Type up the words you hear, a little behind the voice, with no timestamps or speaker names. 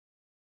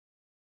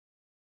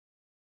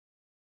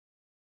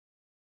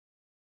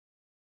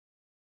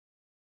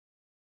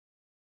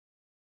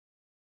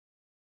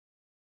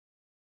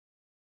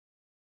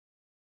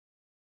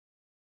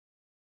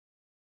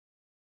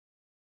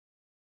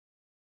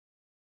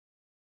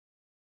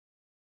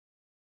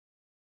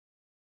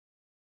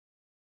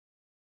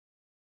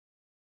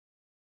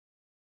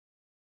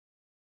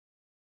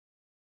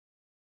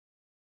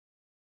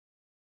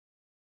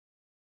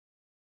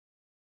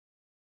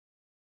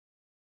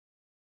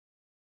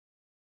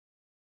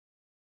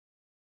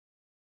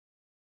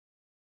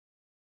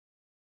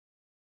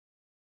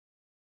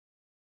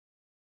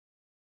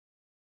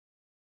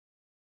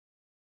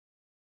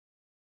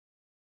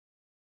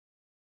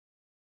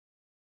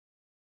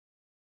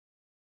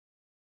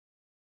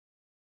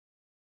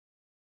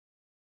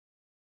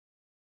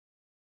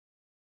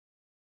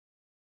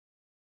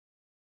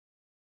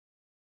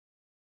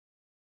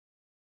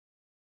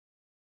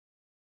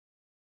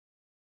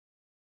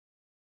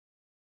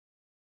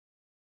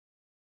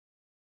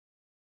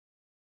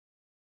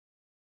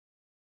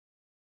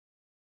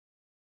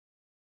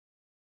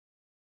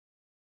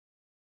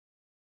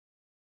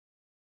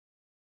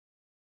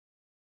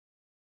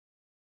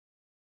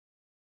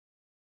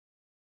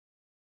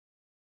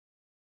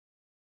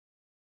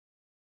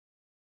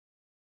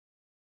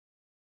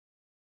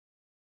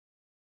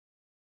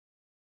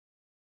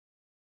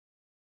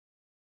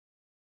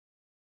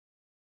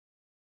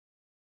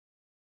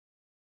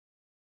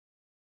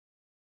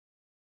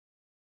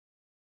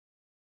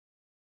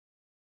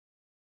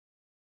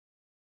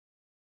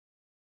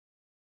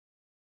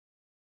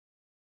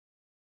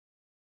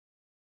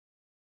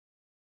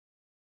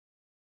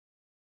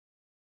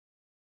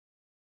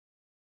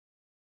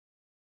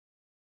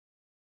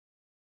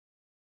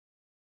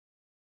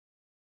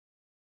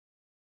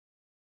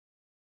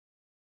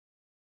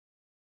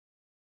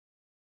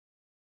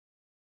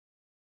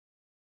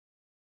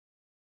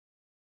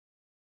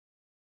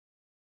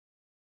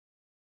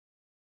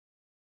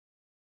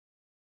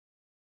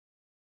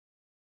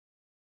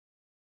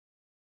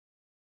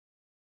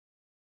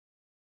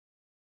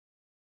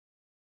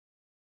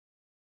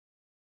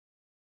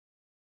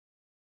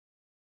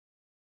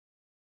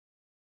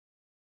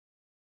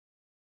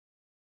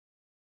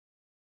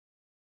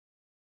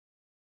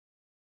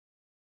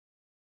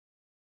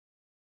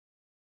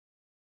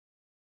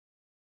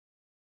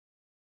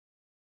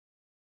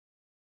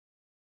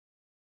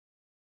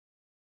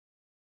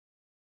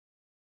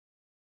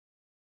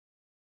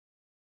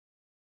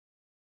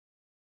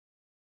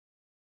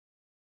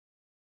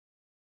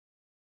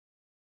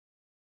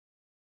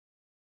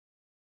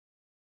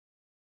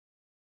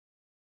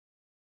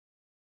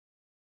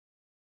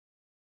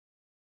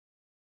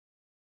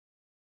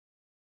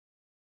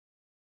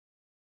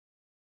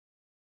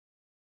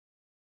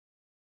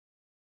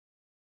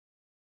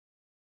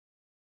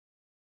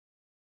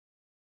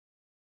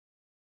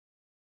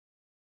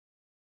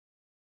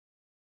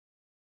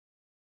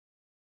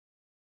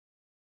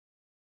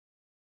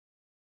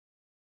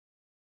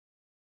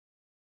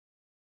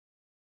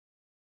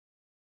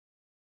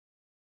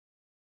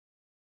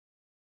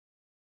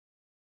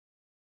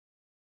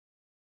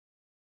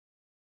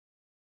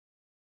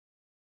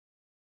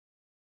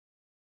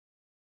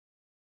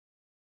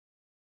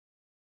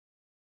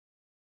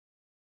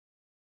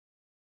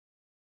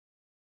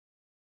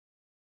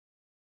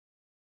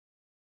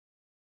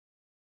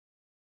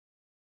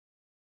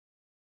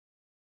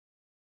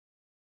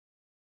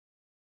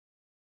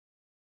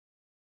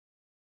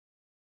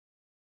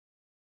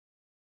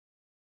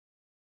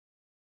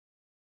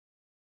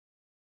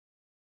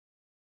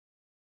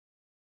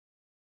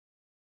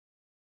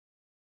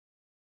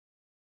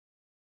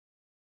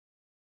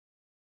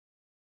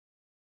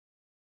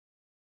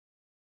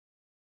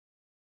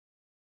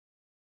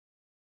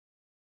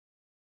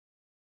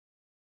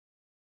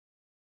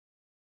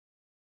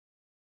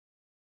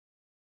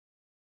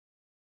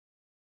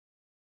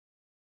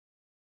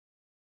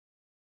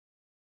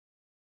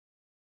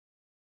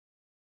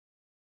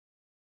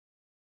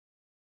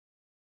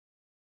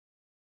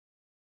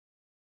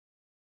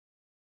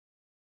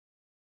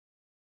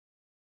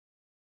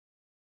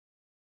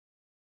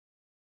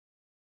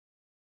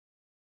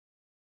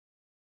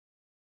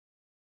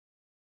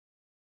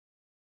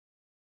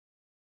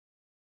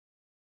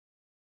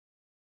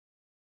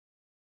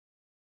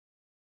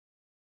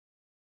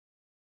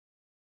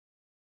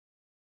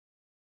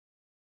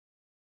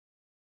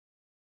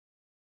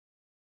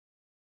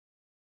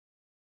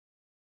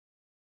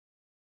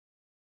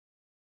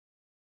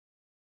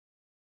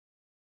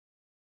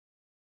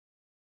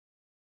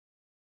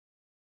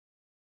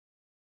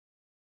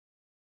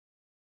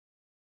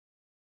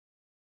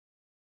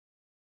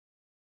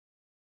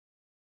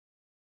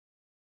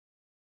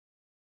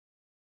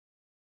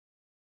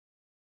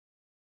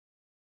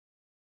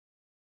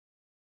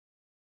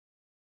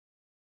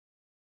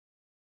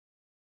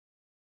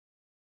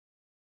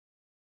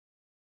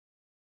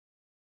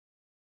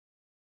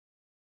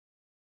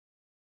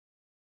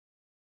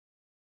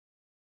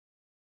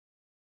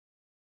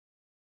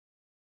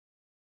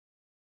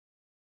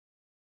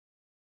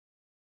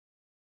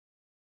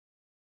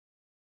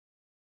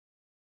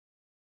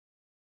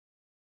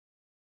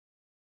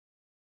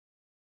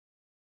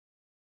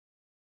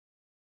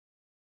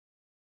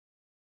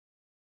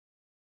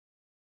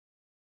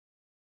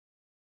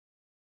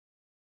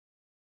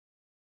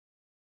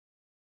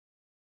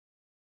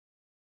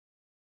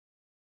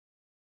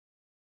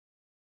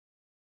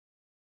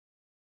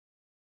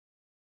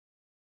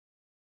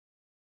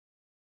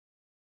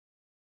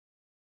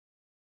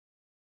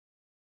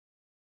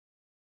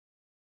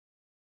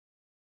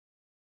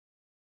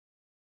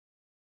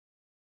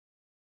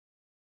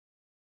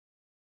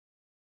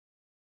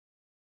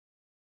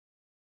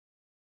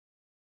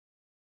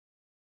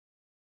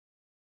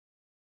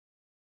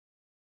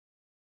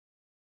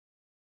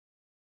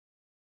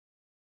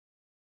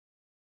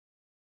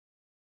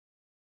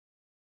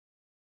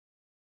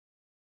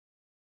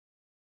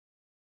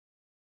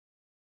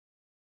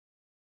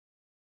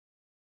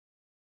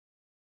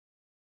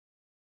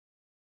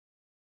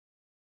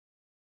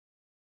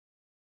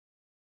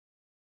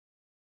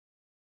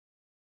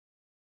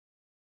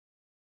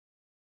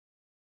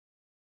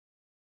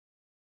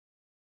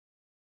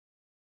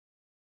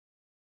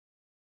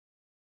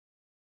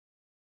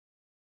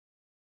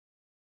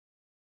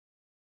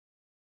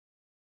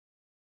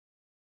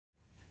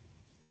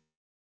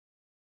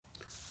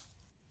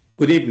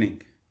Good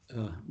evening.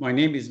 My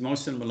name is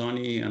Mohsen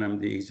Milani, and I'm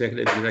the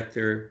Executive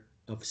Director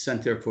of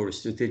Center for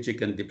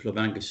Strategic and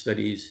Diplomatic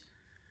Studies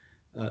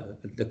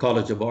at the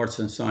College of Arts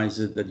and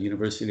Sciences at the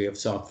University of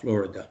South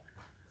Florida.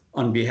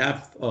 On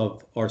behalf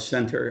of our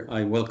center,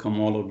 I welcome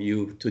all of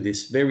you to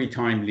this very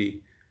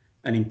timely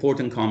and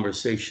important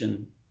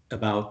conversation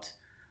about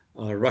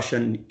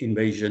Russian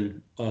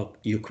invasion of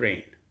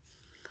Ukraine.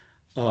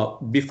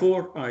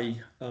 Before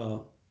I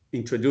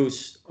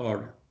introduce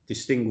our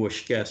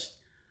distinguished guest,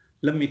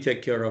 let me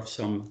take care of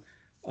some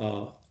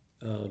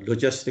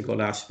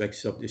logistical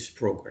aspects of this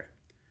program.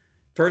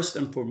 First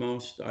and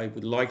foremost, I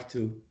would like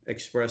to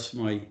express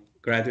my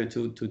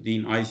gratitude to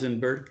Dean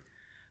Eisenberg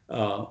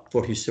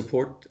for his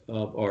support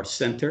of our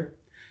center.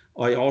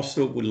 I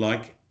also would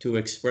like to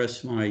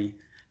express my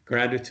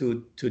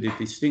gratitude to the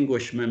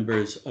distinguished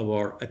members of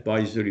our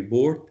advisory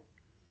board,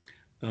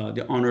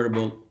 the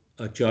Honorable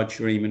Judge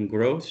Raymond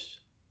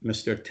Gross,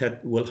 Mr.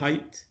 Ted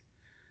Wilhite,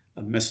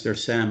 Mr.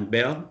 Sam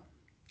Bell,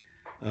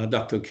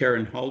 Dr.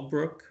 Karen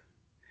Holbrook,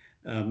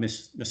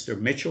 Mr.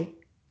 Mitchell,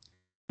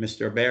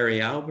 Mr. Barry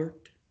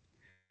Albert,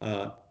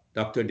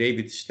 Dr.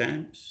 David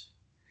Stamps,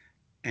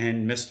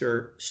 and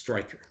Mr.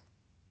 Stryker.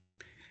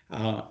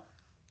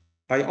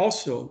 I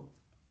also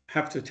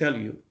have to tell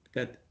you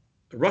that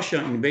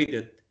Russia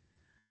invaded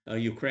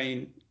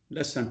Ukraine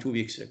less than 2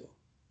 weeks ago.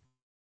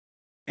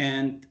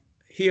 And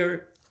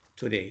here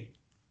today,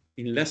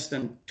 in less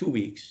than 2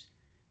 weeks,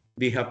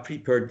 we have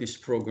prepared this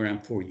program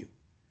for you.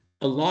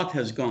 A lot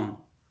has gone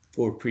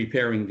for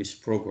preparing this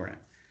program.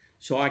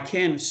 So I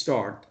can't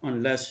start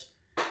unless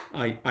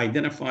I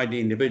identify the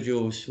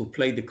individuals who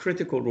played the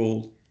critical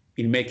role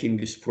in making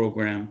this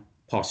program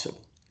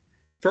possible.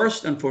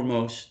 First and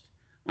foremost,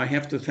 I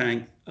have to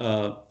thank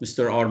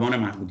Mr. Arman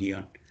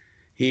Mahmoudian.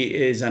 He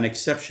is an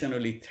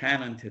exceptionally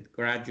talented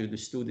graduate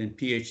student,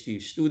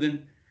 PhD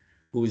student,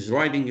 who is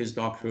writing his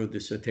doctoral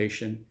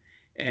dissertation,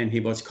 and he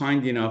was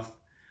kind enough,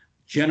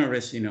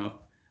 generous enough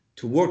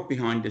to work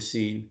behind the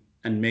scene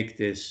and make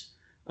this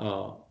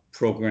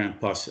program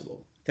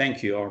possible.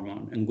 Thank you,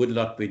 Arman, and good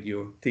luck with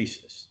your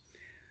thesis.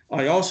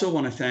 I also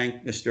want to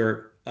thank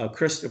Mr.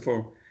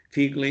 Christopher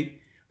Keegley,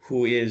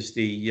 who is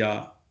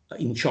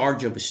in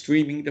charge of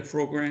streaming the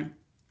program,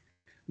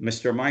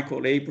 Mr.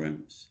 Michael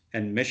Abrams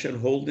and Michelle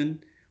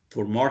Holden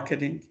for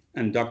marketing,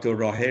 and Dr.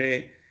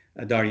 Rahere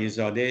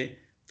Daryezadeh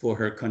for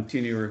her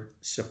continued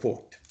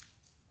support.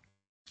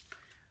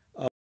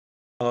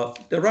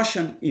 The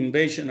Russian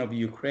invasion of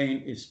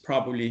Ukraine is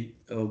probably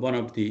one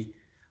of the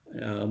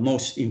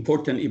most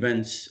important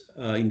events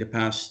in the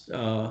past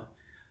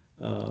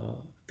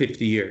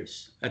 50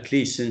 years, at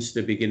least since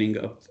the beginning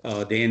of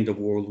the end of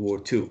World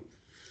War II.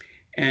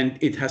 And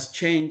it has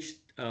changed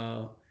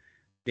the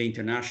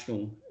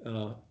international,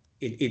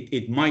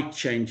 it might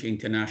change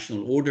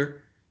international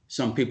order.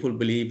 Some people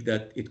believe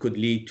that it could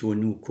lead to a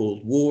new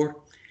Cold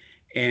War.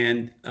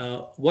 And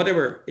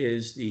whatever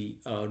is the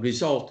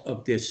result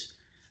of this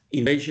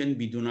invasion,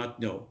 we do not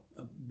know.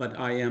 But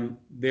I am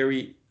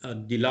very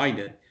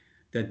delighted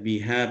that we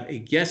have a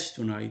guest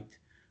tonight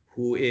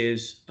who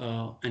is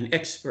an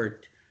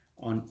expert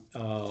on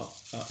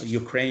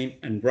Ukraine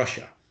and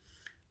Russia.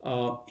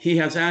 He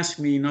has asked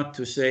me not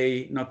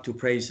to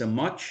praise him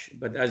much,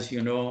 but as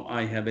you know,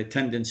 I have a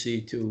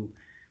tendency to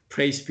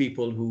praise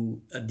people who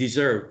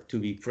deserve to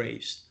be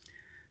praised.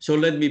 So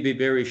let me be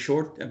very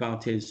short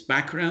about his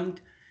background.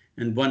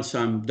 And once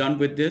I'm done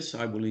with this,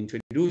 I will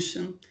introduce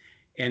him,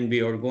 and we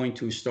are going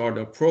to start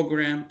a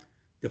program.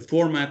 The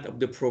format of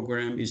the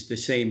program is the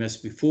same as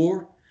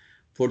before.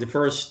 For the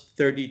first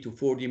 30 to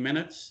 40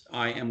 minutes,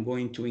 I am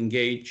going to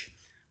engage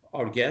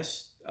our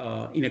guest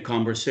in a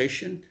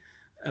conversation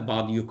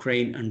about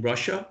Ukraine and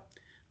Russia.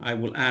 I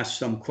will ask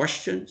some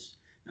questions,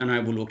 and I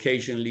will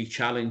occasionally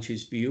challenge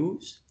his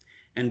views.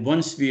 And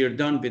once we are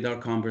done with our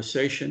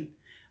conversation,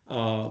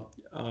 I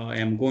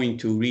am going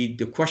to read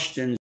the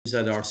questions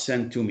that are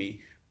sent to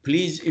me.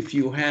 Please, if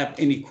you have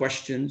any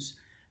questions,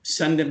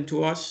 send them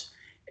to us,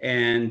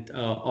 and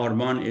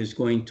Arman is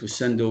going to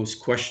send those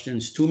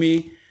questions to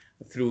me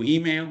through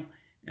email,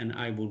 and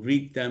I will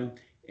read them,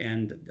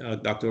 and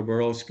Dr.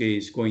 Baryiski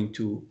is going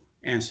to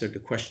answer the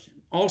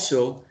question.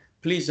 Also,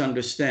 please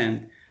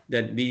understand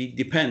that we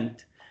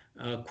depend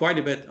quite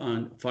a bit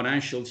on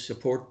financial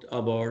support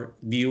of our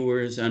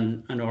viewers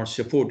and our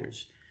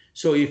supporters.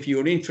 So if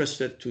you're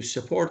interested to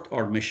support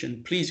our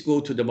mission, please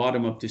go to the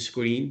bottom of the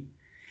screen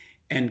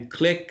and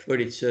click where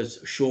it says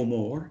show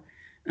more.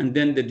 And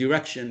then the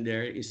direction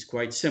there is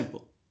quite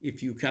simple.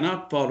 If you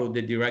cannot follow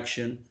the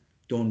direction,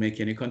 don't make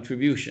any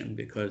contribution,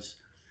 because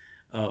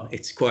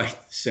it's quite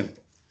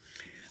simple.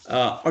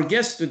 Our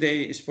guest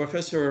today is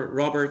Professor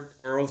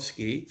Robert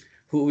Baryiski,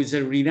 who is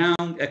a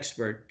renowned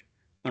expert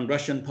on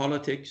Russian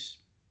politics,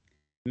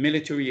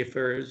 military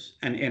affairs,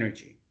 and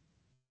energy.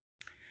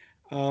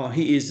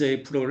 He is a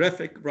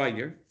prolific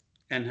writer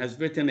and has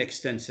written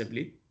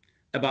extensively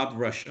about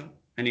Russia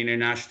and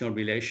international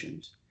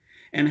relations,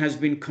 and has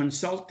been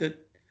consulted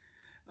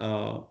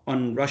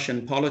on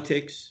Russian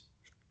politics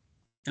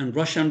and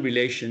Russian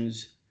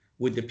relations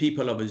with the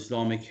people of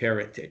Islamic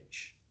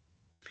heritage.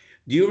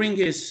 During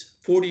his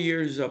 40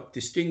 years of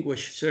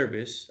distinguished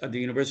service at the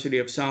University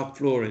of South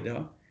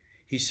Florida,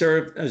 he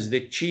served as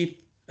the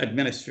chief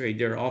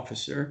administrator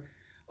officer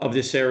of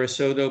the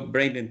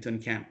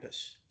Sarasota-Bradenton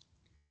campus.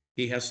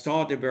 He has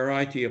taught a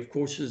variety of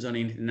courses on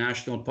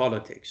international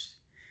politics.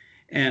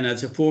 And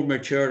as a former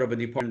chair of a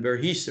department where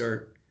he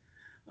served,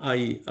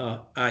 I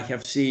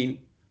have seen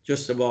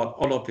just about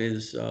all of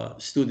his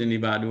student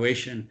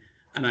evaluation.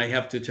 And I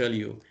have to tell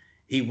you,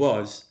 he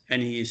was,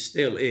 and he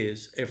still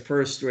is, a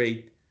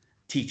first-rate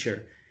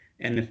teacher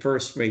and a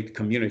first-rate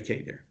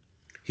communicator.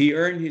 He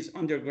earned his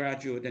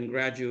undergraduate and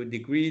graduate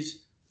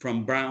degrees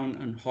from Brown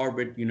and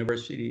Harvard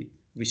University,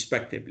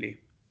 respectively.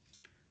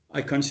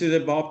 I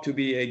consider Bob to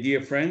be a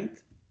dear friend,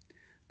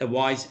 a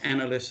wise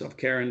analyst of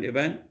current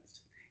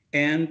events,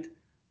 and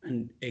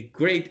a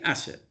great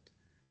asset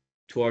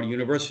to our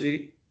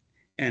university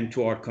and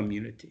to our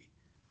community.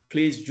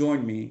 Please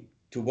join me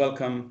to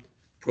welcome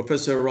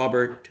Professor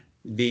Robert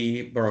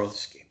B.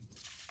 Baryiski.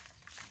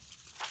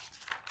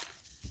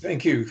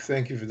 Thank you.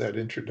 Thank you for that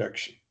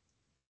introduction.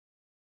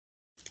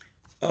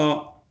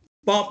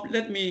 Bob,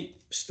 let me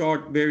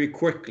start very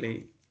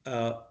quickly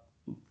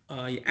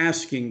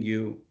asking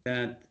you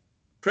that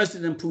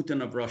President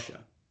Putin of Russia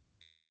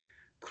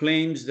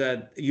claims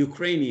that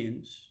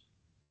Ukrainians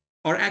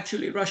are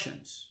actually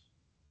Russians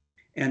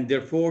and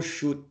therefore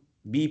should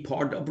be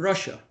part of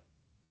Russia.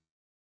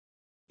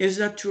 Is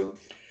that true?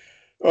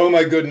 Oh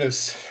my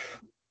goodness,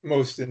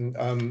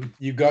 Mohsen,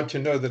 you got to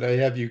know that I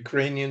have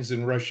Ukrainians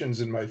and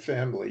Russians in my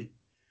family.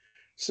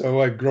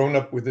 So I've grown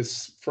up with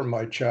this from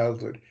my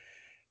childhood.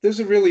 There's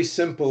a really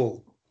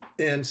simple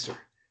answer.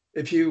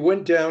 If you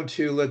went down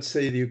to, let's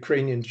say, the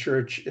Ukrainian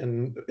church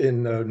in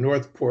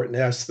Northport and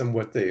asked them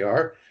what they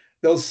are,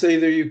 they'll say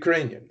they're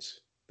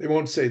Ukrainians. They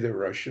won't say they're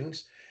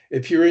Russians.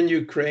 If you're in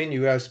Ukraine,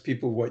 you ask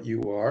people what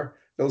you are,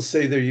 they'll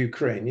say they're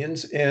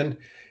Ukrainians, and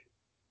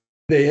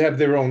they have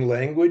their own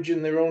language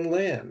and their own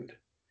land.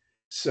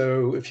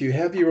 So if you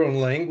have your own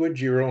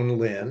language, your own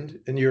land,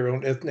 and your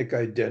own ethnic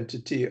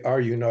identity,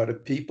 are you not a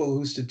people?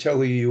 Who's to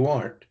tell you you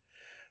aren't?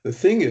 The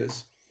thing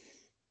is,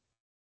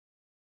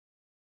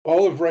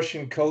 all of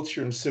Russian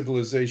culture and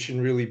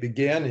civilization really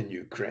began in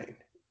Ukraine,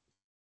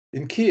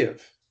 in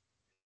Kiev.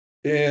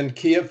 And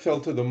Kiev fell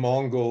to the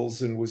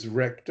Mongols and was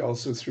wrecked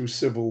also through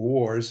civil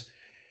wars.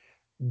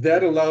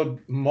 That allowed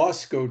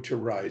Moscow to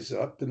rise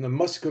up, and the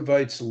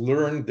Muscovites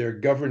learned their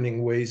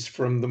governing ways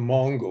from the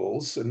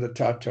Mongols and the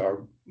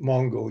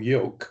Tatar-Mongol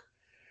yoke.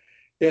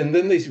 And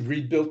then they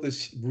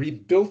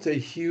rebuilt a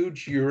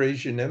huge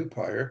Eurasian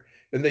empire,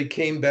 and they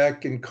came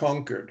back and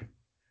conquered,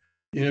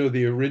 you know,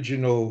 the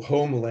original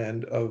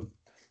homeland of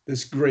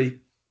this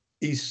great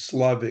East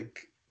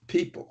Slavic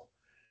people.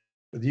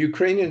 The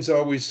Ukrainians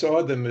always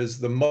saw them as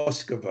the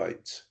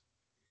Muscovites.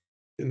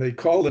 And they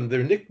call them,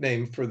 their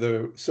nickname for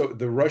the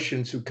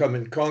Russians who come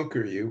and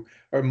conquer you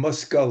are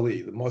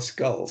Muscali, the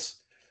Muscals.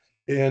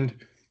 And,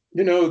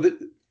 you know,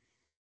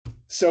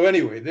 so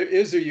anyway, there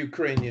is a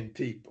Ukrainian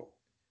people,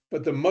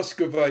 but the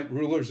Muscovite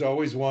rulers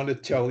always want to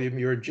tell you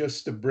you're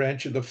just a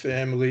branch of the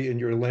family and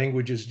your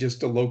language is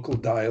just a local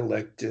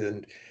dialect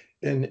and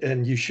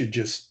you should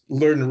just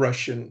learn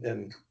Russian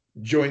and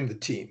join the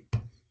team.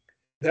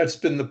 That's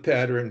been the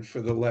pattern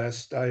for the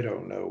last, I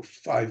don't know,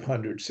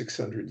 500,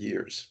 600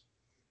 years.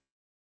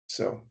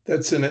 So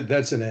that's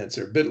an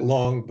answer, a bit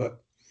long,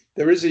 but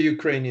there is a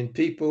Ukrainian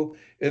people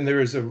and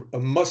there is a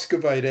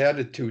Muscovite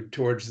attitude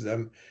towards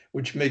them,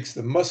 which makes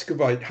the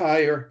Muscovite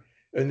higher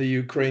and the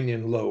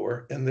Ukrainian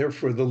lower. And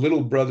therefore the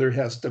little brother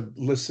has to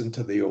listen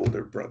to the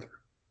older brother.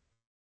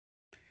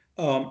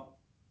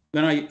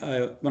 When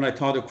I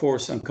taught a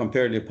course on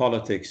comparative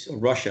politics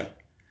of Russia,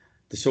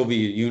 the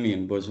Soviet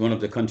Union was one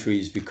of the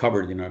countries we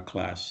covered in our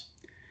class.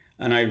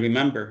 And I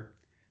remember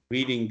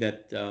reading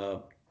that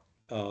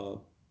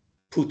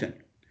Putin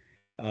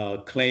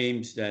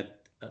claims that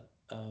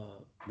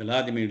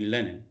Vladimir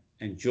Lenin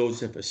and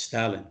Joseph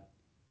Stalin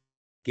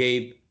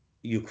gave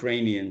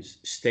Ukrainians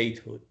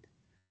statehood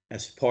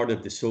as part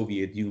of the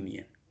Soviet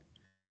Union.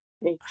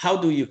 Well, how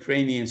do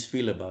Ukrainians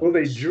feel about this? Well,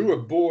 they this? drew a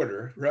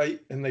border,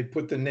 right? And they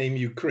put the name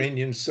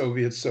Ukrainian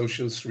Soviet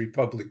Socialist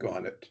Republic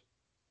on it,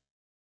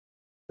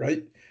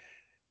 right?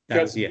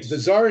 Because yes. The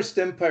Tsarist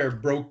Empire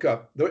broke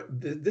up.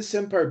 This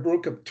empire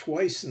broke up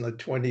twice in the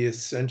 20th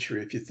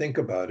century, if you think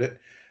about it.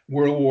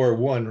 World War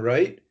I,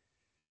 right?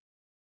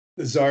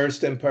 The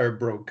Tsarist Empire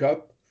broke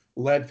up.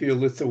 Latvia,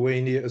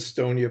 Lithuania,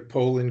 Estonia,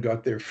 Poland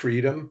got their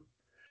freedom.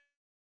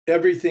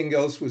 Everything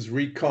else was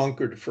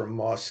reconquered from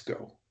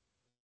Moscow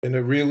in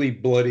a really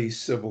bloody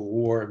civil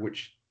war,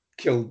 which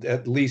killed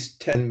at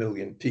least 10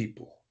 million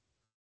people.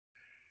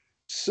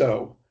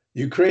 So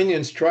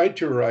Ukrainians tried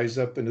to rise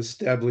up and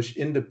establish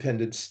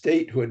independent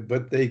statehood,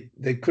 but they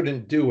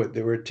couldn't do it.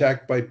 They were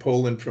attacked by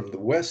Poland from the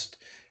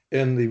west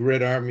and the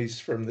Red Armies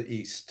from the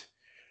east.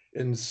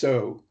 And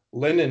so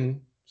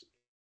Lenin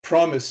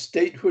promised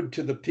statehood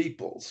to the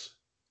peoples.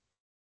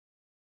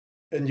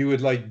 And you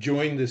would like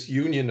join this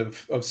union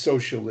of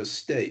socialist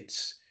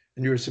states.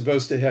 And you were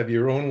supposed to have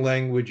your own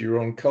language, your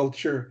own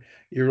culture,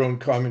 your own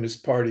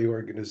Communist Party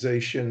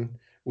organization,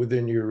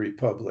 within your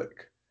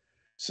republic.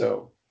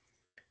 So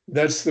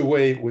that's the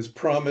way it was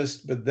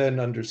promised. But then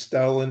under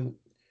Stalin,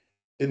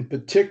 in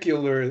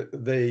particular,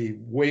 they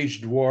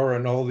waged war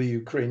on all the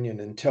Ukrainian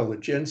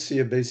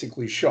intelligentsia,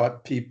 basically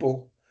shot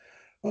people,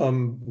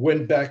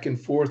 went back and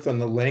forth on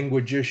the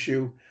language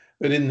issue.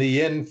 But in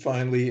the end,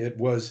 finally, it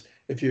was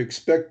if you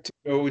expect to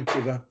go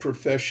into the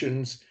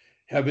professions,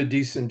 have a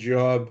decent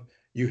job,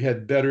 you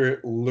had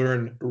better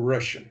learn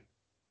Russian.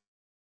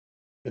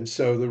 And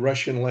so the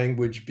Russian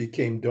language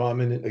became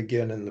dominant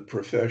again in the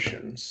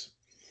professions.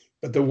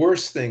 But the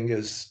worst thing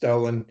is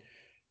Stalin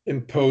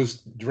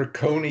imposed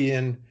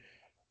draconian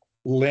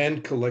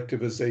land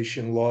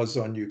collectivization laws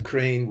on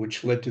Ukraine,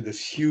 which led to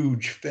this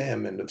huge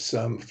famine of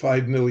some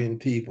 5 million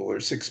people or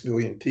 6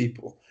 million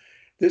people.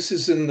 This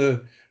is in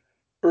the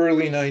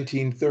early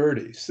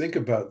 1930s. Think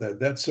about that.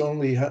 That's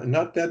only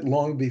not that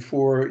long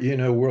before,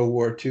 World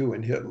War II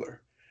and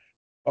Hitler.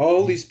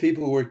 All these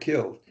people were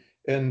killed.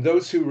 And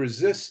those who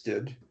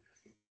resisted,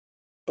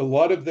 a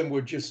lot of them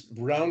were just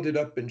rounded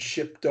up and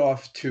shipped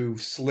off to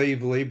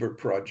slave labor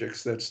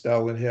projects that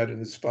Stalin had in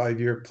his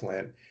 5-year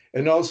plan,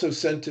 and also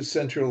sent to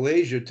Central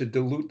Asia to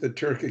dilute the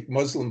Turkic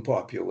Muslim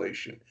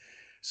population.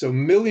 So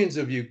millions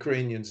of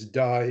Ukrainians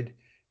died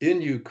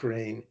in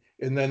Ukraine,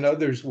 and then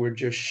others were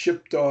just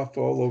shipped off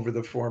all over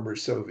the former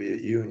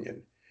Soviet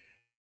Union.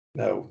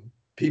 Now,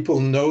 people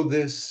know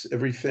this,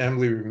 every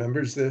family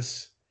remembers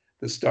this,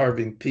 the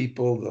starving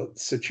people, the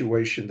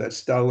situation that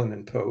Stalin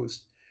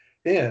imposed.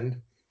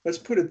 And let's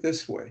put it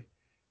this way.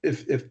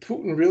 If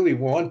Putin really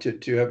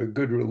wanted to have a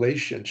good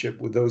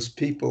relationship with those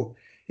people,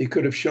 he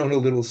could have shown a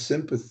little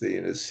sympathy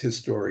in his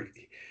history.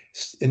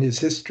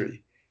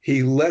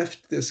 He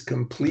left this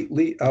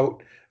completely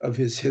out of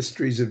his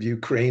histories of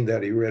Ukraine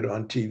that he read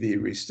on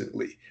TV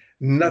recently.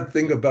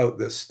 Nothing about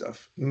this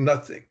stuff.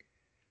 Nothing.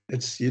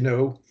 It's,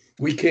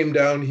 we came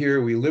down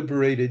here, we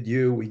liberated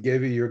you, we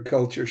gave you your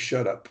culture,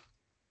 shut up.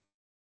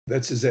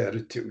 That's his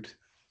attitude.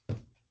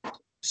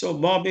 So,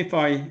 Bob, if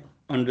I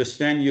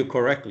understand you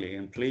correctly,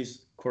 and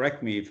please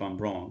correct me if I'm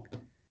wrong,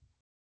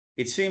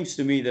 it seems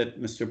to me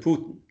that Mr.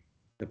 Putin,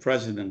 the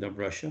president of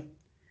Russia,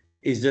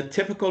 is the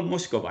typical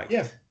Muscovite.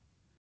 Yeah.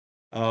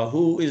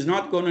 Who is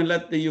not going to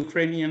let the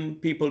Ukrainian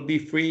people be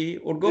free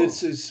or go.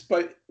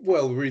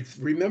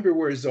 Remember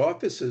where his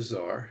offices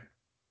are.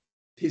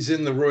 He's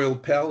in the royal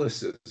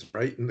palaces,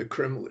 right, in the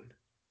Kremlin.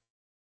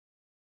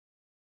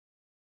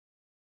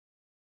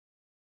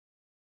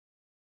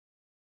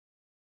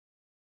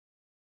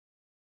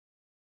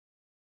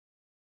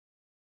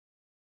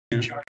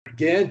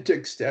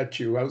 Gigantic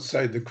statue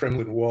outside the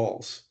Kremlin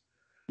walls,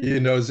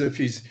 as if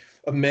he's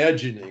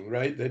imagining,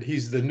 right, that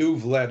he's the new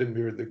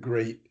Vladimir the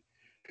Great,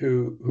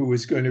 who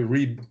is going to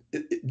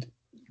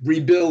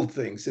rebuild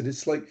things. And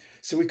it's like,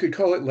 so we could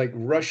call it like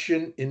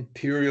Russian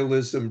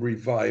imperialism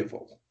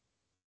revival.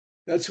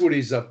 That's what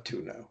he's up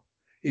to now.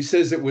 He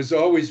says it was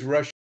always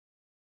Russia.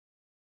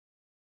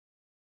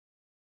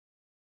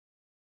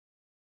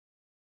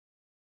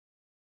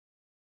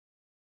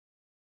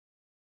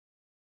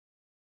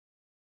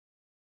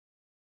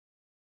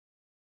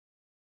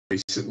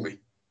 Recently.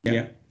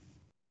 Yeah.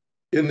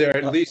 In there,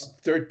 at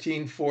least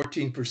 13,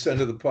 14%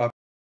 of the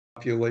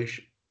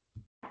population.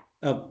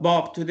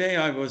 Bob, today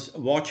I was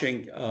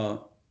watching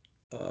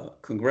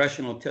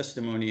congressional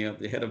testimony of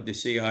the head of the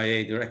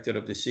CIA, director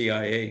of the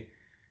CIA.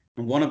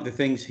 And one of the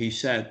things he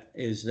said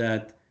is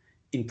that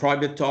in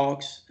private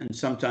talks and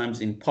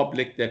sometimes in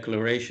public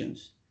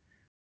declarations,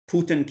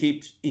 Putin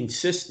keeps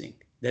insisting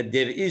that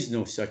there is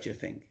no such a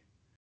thing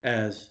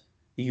as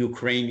the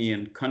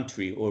Ukrainian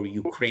country or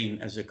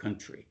Ukraine as a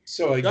country.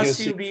 So does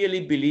he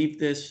really believe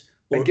this,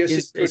 or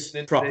is this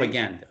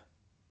propaganda?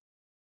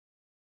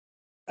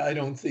 I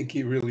don't think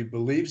he really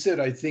believes it.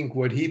 I think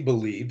what he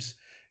believes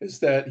is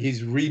that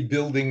he's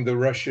rebuilding the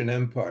Russian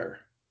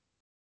Empire,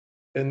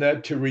 and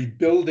that to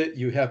rebuild it,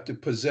 you have to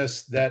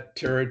possess that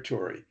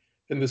territory.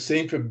 And the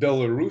same for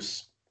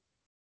Belarus,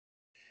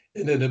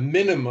 and at a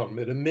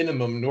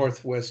minimum,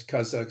 northwest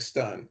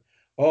Kazakhstan.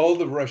 All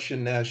the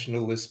Russian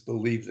nationalists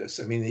believe this.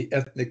 I mean, the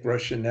ethnic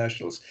Russian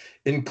nationalists,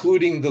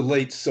 including the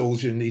late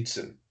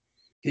Solzhenitsyn.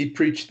 He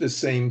preached the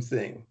same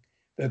thing,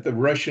 that the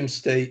Russian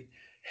state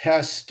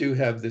has to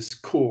have this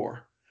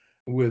core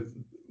with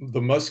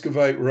the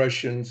Muscovite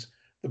Russians,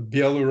 the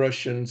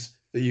Belarusians,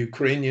 the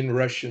Ukrainian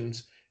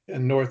Russians,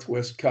 and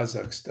Northwest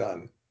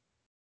Kazakhstan.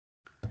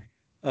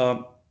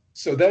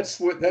 So that's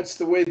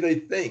the way they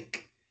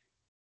think.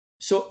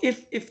 So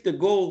if the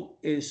goal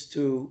is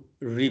to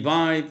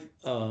revive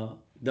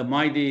the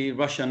mighty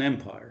Russian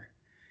Empire,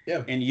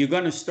 and you're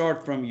going to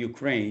start from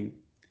Ukraine,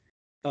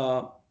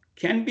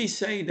 can we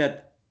say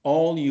that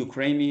all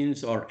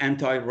Ukrainians are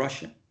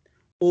anti-Russian?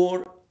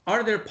 Or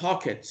are there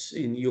pockets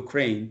in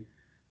Ukraine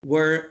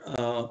where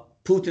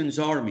Putin's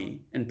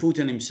army and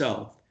Putin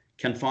himself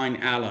can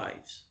find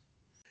allies?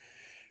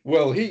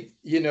 Well,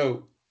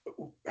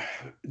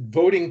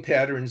 voting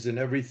patterns and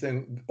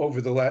everything over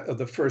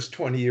the first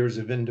 20 years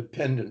of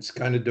independence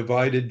kind of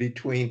divided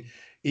between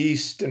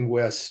East and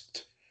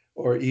West,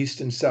 or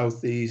East and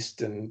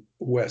Southeast and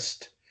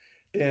West.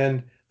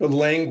 And the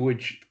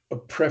language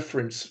of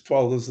preference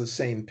follows the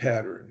same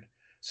pattern.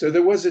 So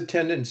there was a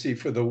tendency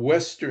for the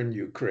Western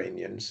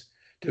Ukrainians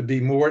to be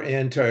more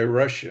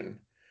anti-Russian,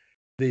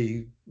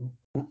 the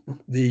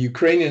the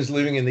Ukrainians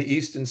living in the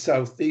East and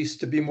Southeast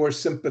to be more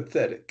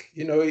sympathetic,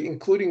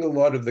 including a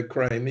lot of the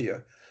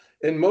Crimea,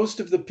 and most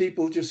of the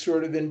people just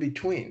sort of in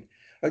between.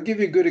 I'll give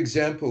you a good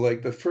example,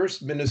 like the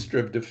first Minister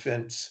of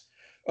Defense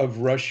of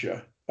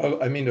Russia,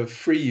 of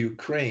Free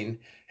Ukraine,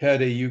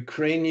 had a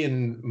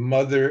Ukrainian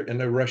mother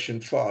and a Russian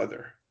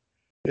father,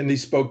 and he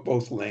spoke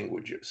both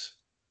languages.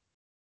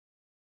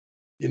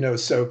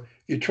 So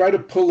you try to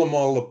pull them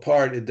all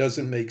apart, it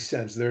doesn't make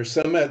sense. There are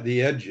some at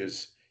the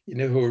edges,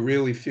 who are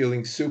really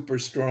feeling super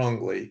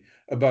strongly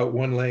about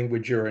one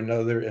language or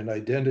another and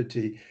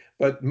identity.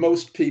 But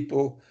most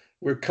people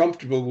were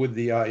comfortable with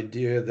the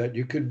idea that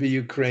you could be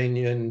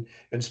Ukrainian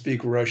and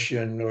speak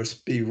Russian, or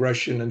be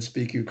Russian and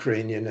speak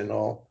Ukrainian and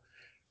all.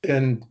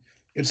 And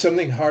it's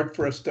something hard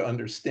for us to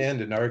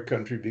understand in our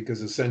country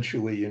because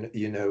essentially,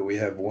 we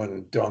have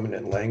one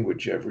dominant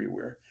language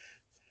everywhere.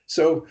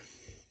 So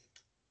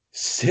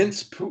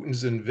since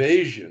Putin's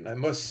invasion, I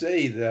must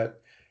say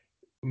that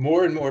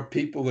more and more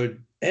people are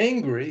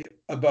angry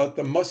about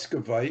the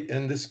Muscovite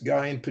and this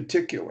guy in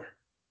particular.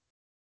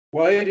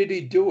 Why did he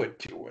do it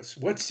to us?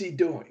 What's he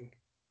doing?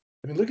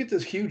 I mean, look at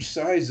this huge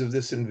size of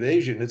this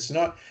invasion.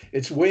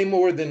 It's way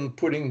more than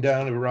putting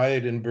down a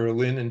riot in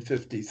Berlin in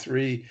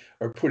 1953,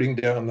 or putting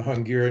down the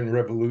Hungarian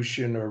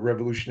Revolution or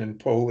revolution in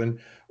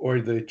Poland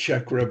or the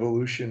Czech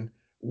Revolution.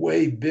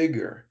 Way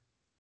bigger,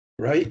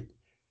 right?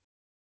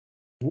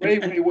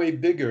 Way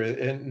bigger.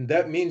 And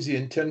that means he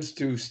intends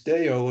to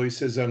stay, although he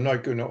says, I'm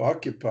not going to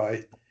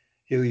occupy.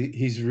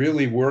 He's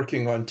really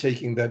working on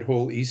taking that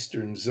whole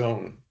eastern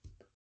zone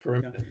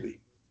permanently.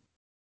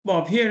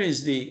 Bob, here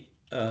is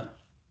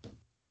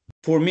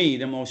for me,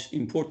 the most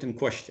important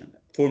question,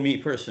 for me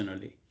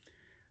personally.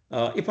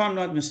 If I'm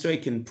not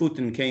mistaken,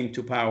 Putin came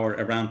to power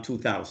around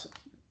 2000,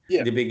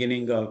 the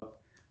beginning of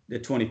the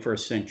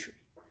 21st century.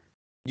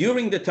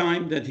 During the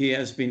time that he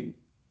has been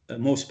the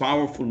most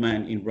powerful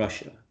man in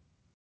Russia,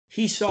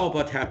 he saw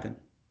what happened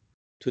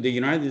to the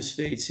United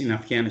States in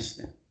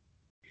Afghanistan.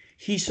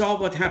 He saw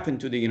what happened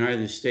to the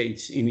United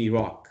States in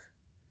Iraq.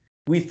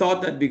 We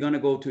thought that we're going to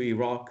go to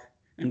Iraq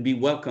and be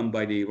welcomed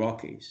by the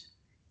Iraqis.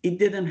 It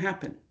didn't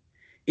happen.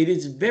 It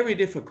is very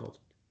difficult,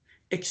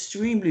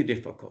 extremely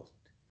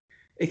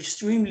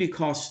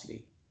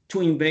costly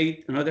to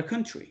invade another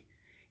country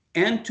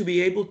and to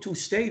be able to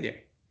stay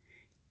there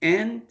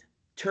and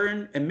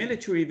turn a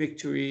military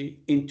victory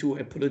into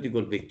a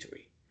political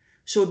victory.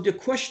 So the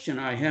question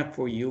I have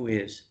for you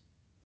is,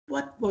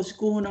 what was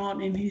going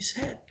on in his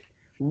head?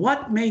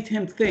 What made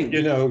him think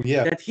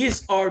that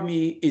his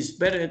army is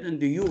better than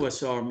the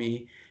US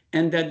army,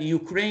 and that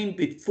Ukraine,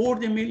 with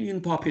 40 million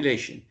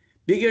population,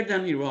 bigger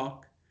than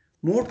Iraq,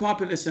 more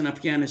populous than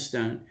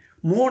Afghanistan,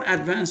 more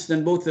advanced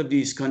than both of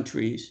these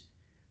countries,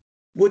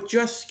 would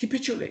just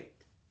capitulate?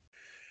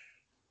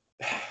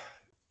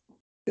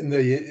 And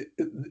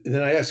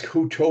then I asked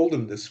who told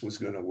him this was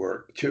going to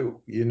work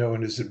too,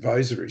 in his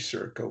advisory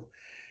circle.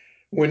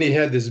 When he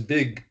had this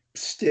big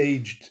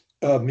staged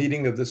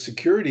meeting of the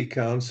Security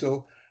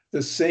Council,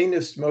 the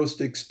sanest,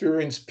 most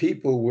experienced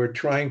people were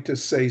trying to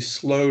say,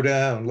 slow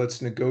down,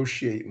 let's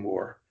negotiate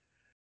more.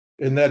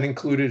 And that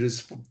included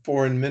his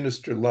foreign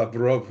minister,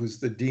 Lavrov, who's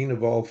the dean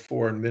of all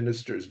foreign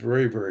ministers,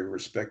 very, very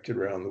respected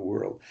around the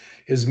world.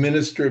 His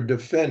minister of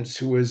defense,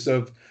 who is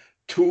of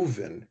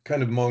Tuvan,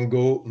 kind of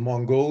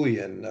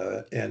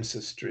Mongolian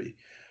ancestry.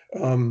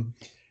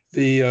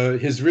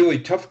 His really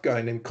tough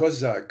guy named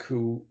Kozak,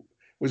 who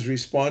was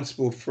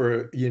responsible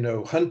for,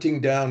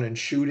 hunting down and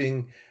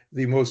shooting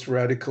the most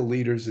radical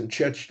leaders in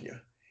Chechnya.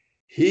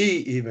 He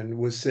even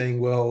was saying,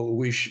 well,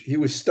 he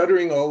was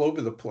stuttering all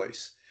over the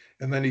place.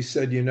 And then he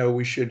said,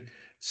 we should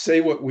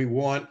say what we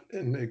want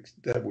and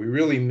that we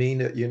really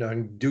mean it,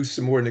 and do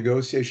some more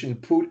negotiation.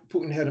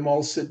 Putin had them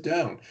all sit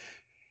down,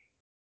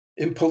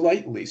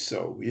 impolitely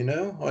so,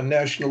 on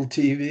national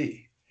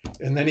TV.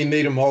 And then he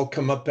made them all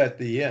come up at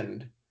the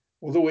end.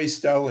 Well, the way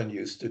Stalin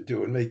used to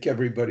do and make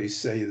everybody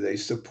say they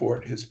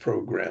support his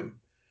program.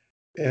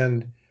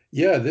 And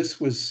yeah, this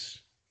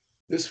was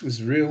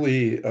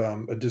really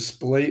a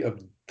display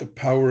of the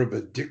power of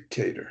a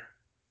dictator.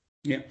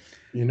 Yeah.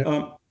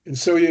 And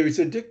so he's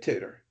a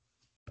dictator.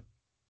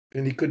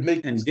 And he could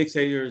make... And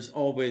dictators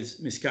always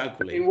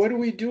miscalculate. And what do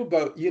we do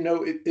about,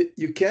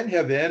 you can't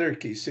have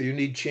anarchy, so you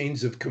need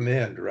chains of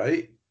command,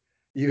 right?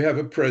 You have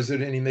a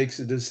president, he makes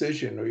a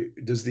decision. Or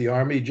does the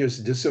army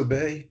just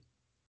disobey?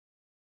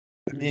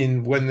 I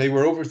mean, when they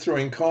were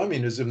overthrowing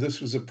communism,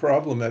 this was a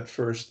problem at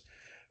first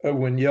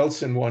when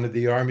Yeltsin wanted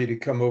the army to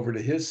come over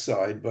to his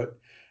side. But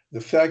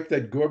the fact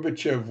that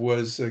Gorbachev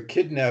was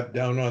kidnapped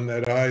down on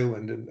that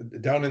island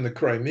and down in the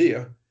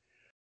Crimea,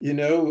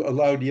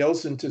 allowed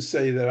Yeltsin to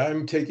say that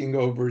I'm taking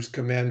over as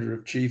commander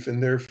in chief,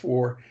 and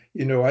therefore,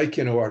 I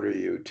can order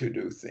you to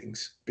do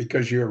things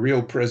because your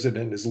real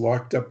president is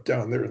locked up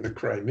down there in the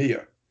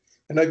Crimea.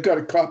 And I've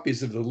got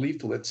copies of the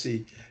leaflets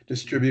he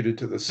distributed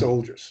to the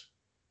soldiers.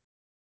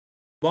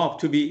 Bob,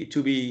 to be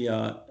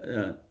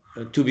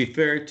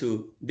fair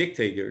to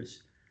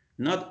dictators,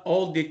 not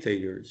all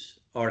dictators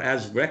are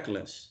as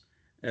reckless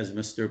as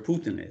Mr.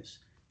 Putin is.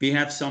 We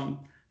have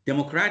some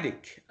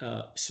democratic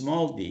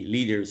small d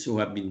leaders who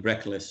have been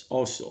reckless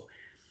also.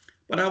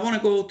 But I want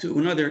to go to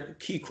another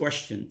key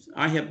question.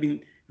 I have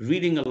been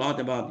reading a lot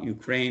about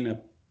Ukraine.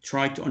 I've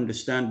tried to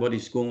understand what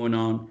is going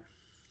on.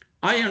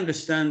 I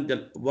understand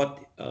that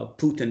what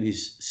Putin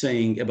is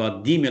saying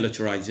about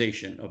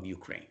demilitarization of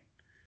Ukraine.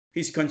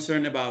 He's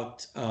concerned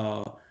about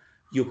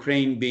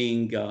Ukraine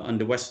being on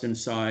the Western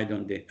side,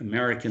 on the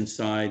American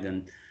side,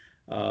 and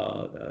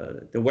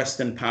the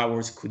Western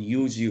powers could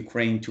use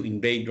Ukraine to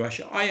invade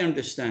Russia. I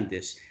understand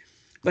this.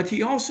 But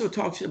he also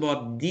talks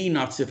about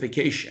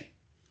denazification.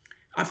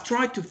 I've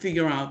tried to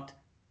figure out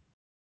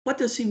what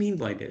does he mean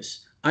by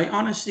this. I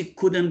honestly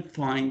couldn't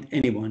find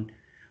anyone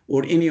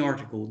or any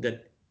article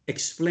that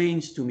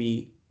explains to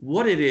me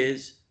what it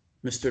is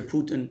Mr.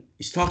 Putin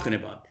is talking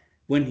about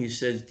when he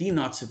says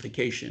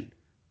denazification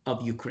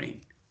of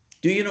Ukraine.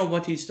 Do you know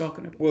what he's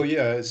talking about? Well,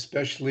 yeah,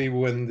 especially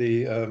when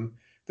the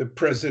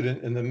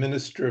president and the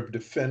minister of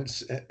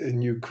defense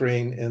in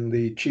Ukraine and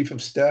the chief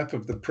of staff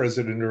of the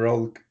president are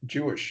all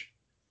Jewish.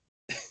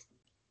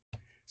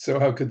 So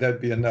how could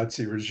that be a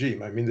Nazi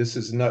regime? I mean, this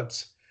is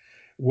nuts.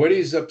 What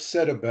he's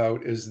upset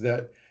about is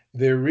that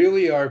there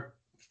really are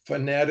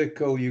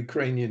fanatical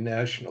Ukrainian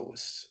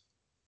nationalists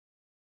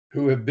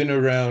who have been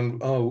around,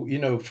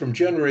 from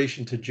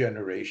generation to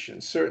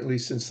generation, certainly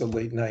since the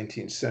late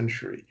 19th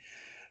century.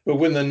 But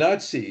when the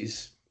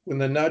Nazis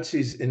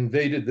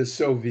invaded the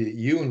Soviet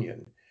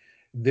Union,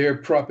 their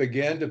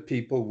propaganda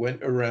people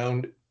went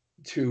around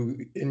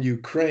in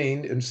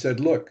Ukraine and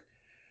said, look,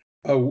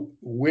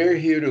 we're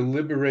here to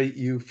liberate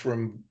you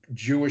from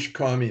Jewish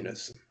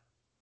communism.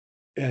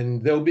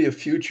 And there'll be a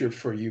future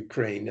for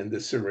Ukraine in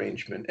this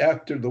arrangement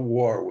after the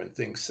war when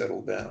things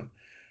settle down.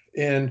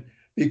 And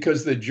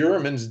because the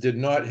Germans did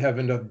not have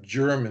enough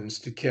Germans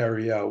to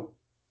carry out,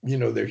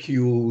 their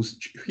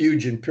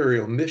huge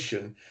imperial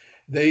mission,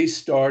 they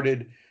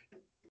started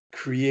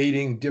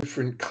creating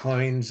different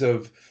kinds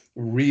of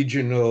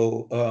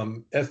regional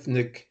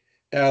ethnic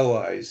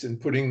allies and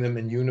putting them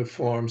in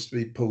uniforms to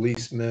be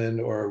policemen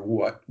or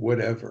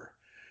whatever.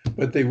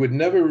 But they would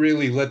never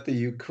really let the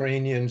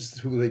Ukrainians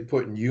who they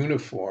put in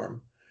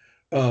uniform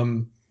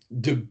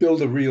to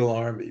build a real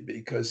army,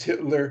 because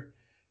Hitler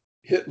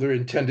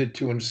intended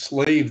to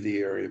enslave the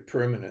area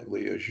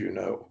permanently, as you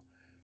know.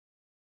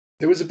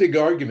 There was a big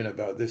argument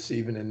about this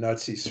even in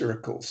Nazi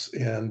circles.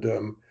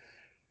 And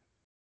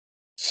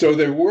so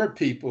there were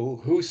people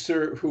who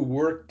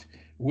worked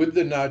with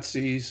the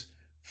Nazis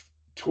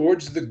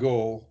towards the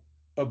goal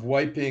of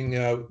wiping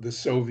out the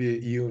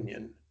Soviet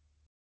Union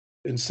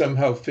and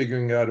somehow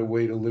figuring out a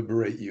way to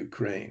liberate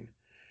Ukraine.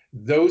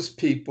 Those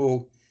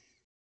people,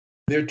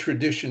 their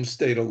tradition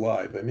stayed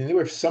alive. I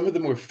mean, some of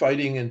them were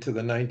fighting into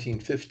the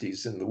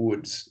 1950s in the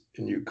woods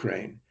in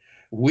Ukraine.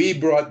 We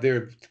brought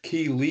their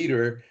key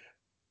leader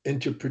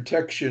into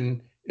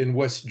protection in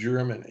West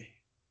Germany.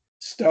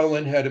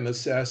 Stalin had him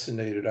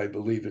assassinated, I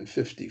believe, in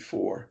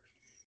 1954.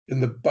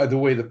 And by the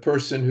way, the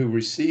person who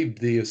received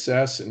the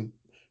assassin,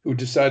 who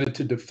decided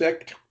to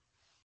defect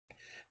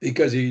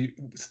because he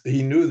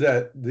knew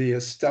that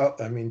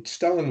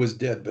Stalin was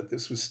dead, but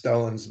this was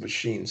Stalin's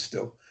machine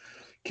still,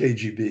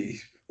 KGB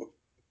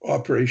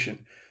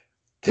operation.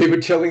 They were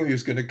telling him he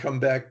was going to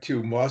come back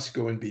to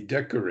Moscow and be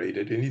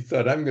decorated. And he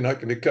thought, I'm not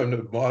going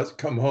to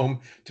come home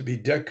to be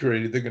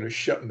decorated. They're going to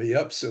shut me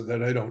up so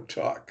that I don't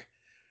talk.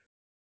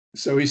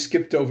 So he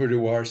skipped over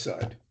to our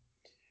side.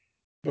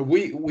 But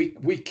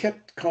we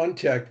kept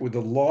contact with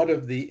a lot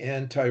of the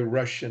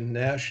anti-Russian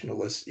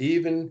nationalists,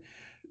 even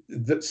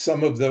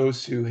some of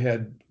those who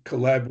had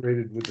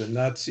collaborated with the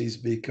Nazis,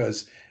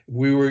 because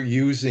we were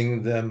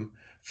using them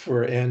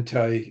for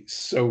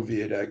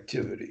anti-Soviet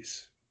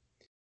activities.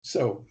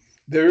 So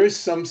there is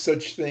some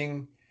such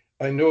thing.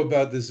 I know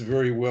about this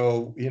very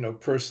well,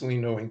 personally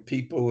knowing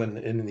people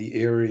in the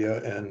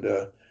area.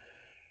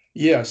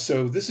 And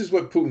so this is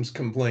what Putin's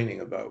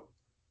complaining about.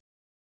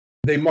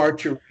 They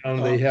march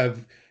around, they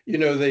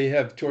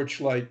have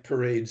torchlight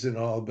parades and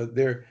all, but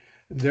they're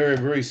a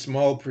very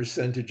small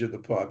percentage of the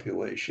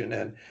population.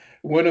 And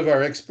one of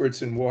our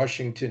experts in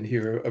Washington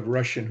here, a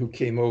Russian who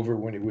came over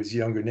when he was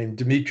younger, named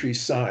Dmitry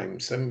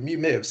Simes. You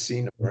may have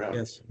seen him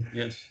around.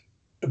 Yes.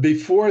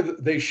 Before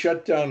they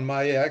shut down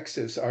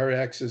our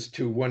access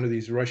to one of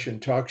these Russian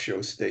talk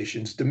show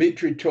stations,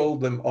 Dmitry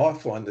told them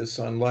off on this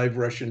on live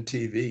Russian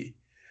TV.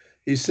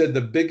 He said, the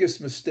biggest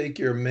mistake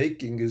you're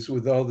making is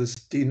with all this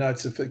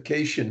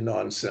denazification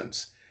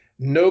nonsense.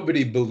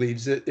 Nobody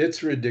believes it.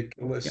 It's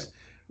ridiculous.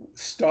 Yeah.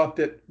 Stop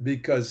it,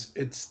 because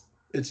it's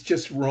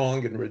just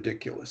wrong and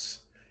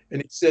ridiculous.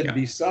 And he said,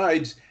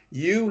 besides,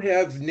 you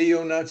have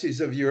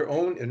neo-Nazis of your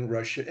own in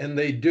Russia, and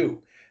they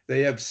do.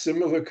 They have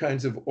similar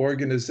kinds of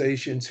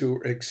organizations who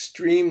are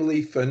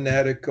extremely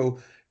fanatical,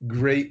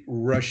 great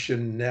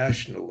Russian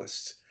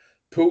nationalists.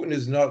 Putin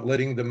is not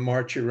letting them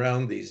march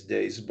around these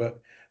days, but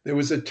There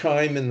was a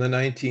time in the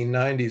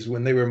 1990s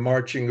when they were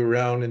marching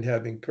around and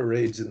having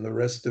parades and the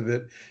rest of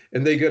it,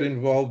 and they got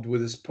involved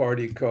with this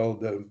party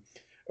called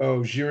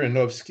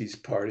Zhirinovsky's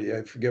party.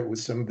 I forget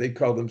what they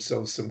call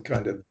themselves some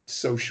kind of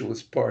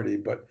socialist party,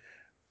 but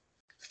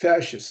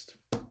fascist.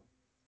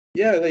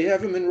 Yeah, they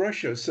have them in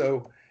Russia.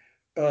 So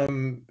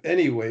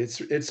anyway,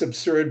 it's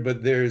absurd,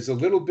 but there's a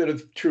little bit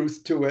of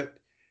truth to it.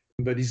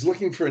 But he's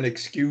looking for an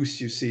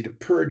excuse, you see, to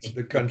purge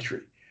the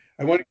country.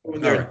 I want to go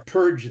in there and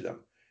purge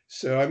them.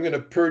 So I'm going to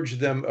purge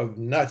them of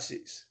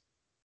Nazis.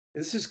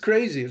 This is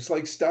crazy. It's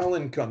like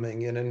Stalin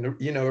coming in and,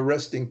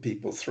 arresting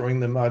people, throwing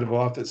them out of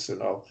office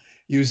and all,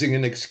 using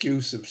an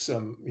excuse of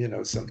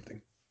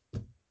something.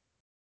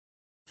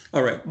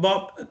 All right,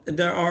 Bob,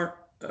 there are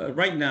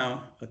right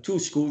now two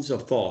schools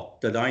of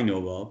thought that I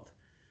know of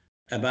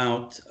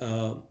about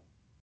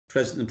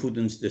President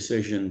Putin's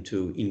decision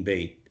to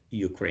invade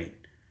Ukraine.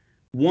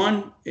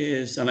 One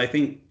is, and I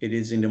think it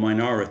is in the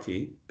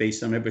minority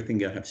based on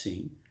everything I have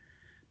seen,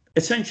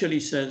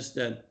 essentially says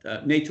that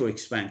NATO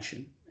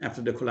expansion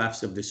after the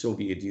collapse of the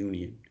Soviet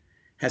Union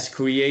has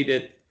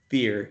created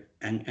fear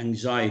and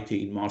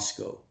anxiety in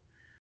Moscow.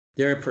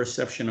 Their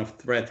perception of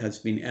threat has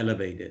been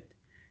elevated,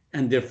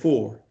 and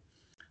therefore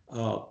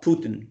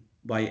Putin,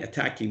 by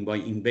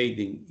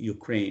invading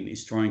Ukraine,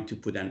 is trying to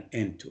put an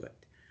end to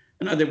it.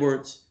 In other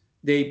words,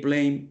 they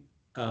blame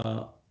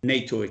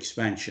NATO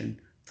expansion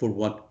for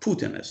what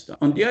Putin has done.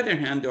 On the other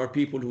hand, there are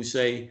people who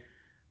say,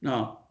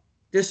 no,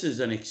 this is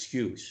an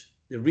excuse.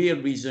 The real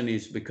reason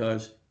is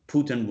because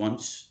Putin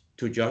wants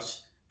to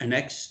just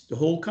annex the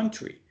whole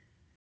country.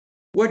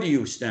 Where do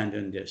you stand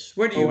in this?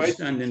 Where do you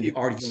stand in the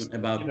argument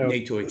about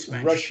NATO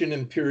expansion? Russian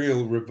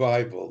imperial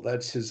revival,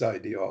 that's his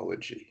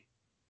ideology.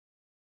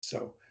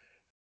 So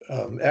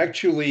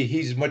actually,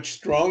 he's much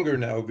stronger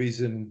now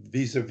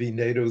vis-a-vis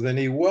NATO than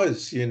he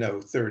was,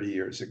 30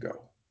 years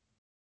ago.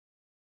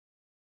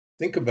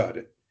 Think about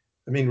it.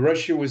 I mean,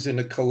 Russia was in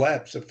a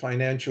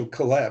financial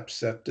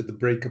collapse after the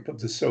breakup of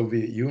the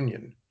Soviet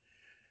Union.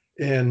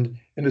 And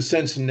in a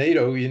sense,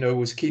 NATO,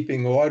 was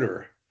keeping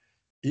order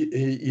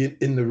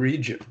in the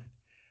region.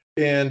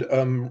 And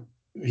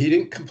he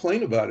didn't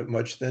complain about it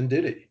much then,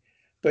 did he?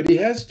 But he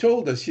has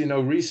told us,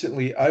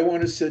 recently, I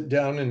want to sit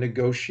down and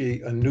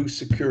negotiate a new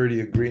security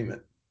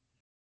agreement.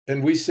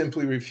 And we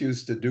simply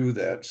refuse to do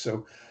that.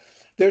 So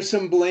there's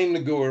some blame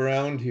to go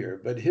around here,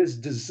 but his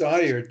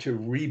desire to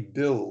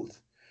rebuild,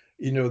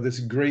 this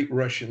great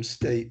Russian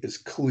state is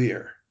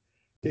clear.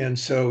 And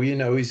so,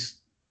 he's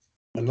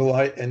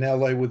an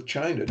ally with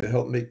China to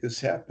help make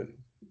this happen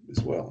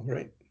as well,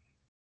 right?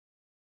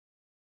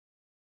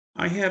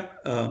 I have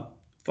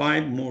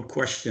 5 more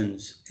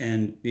questions,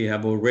 and we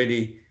have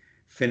already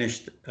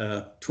finished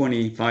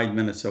 25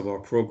 minutes of our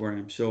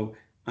program. So,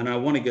 and I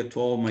want to get to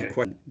all my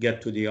questions,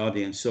 get to the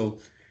audience. So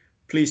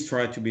please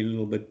try to be a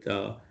little bit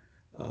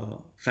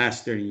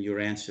faster in your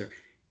answer.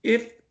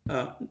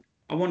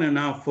 I want to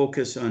now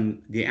focus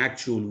on the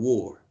actual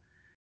war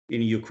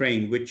in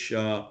Ukraine, which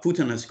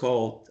Putin has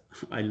called,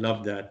 I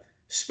love that,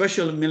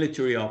 special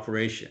military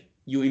operation.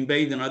 You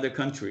invade another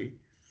country,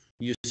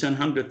 you send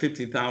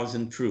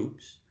 150,000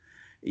 troops,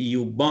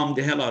 you bomb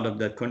the hell out of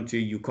that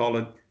country, you call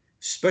it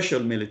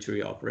special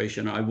military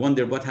operation. I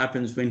wonder what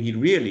happens when he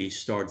really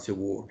starts a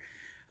war.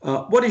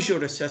 What is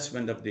your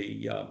assessment of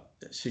the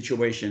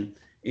situation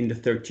in the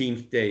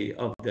 13th day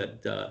of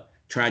that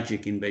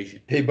tragic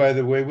invasion? Hey, by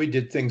the way, we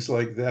did things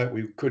like that.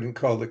 We couldn't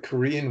call the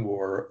Korean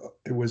War.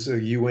 It was a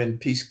UN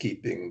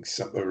peacekeeping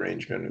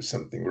arrangement or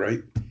something,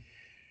 right?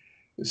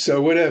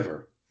 So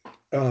whatever.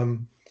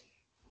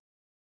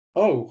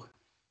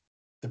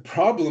 The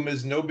problem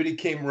is nobody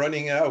came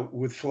running out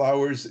with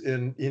flowers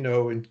and,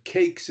 and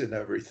cakes and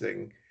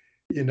everything,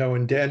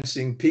 and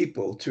dancing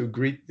people to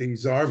greet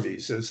these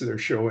armies as they're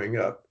showing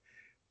up.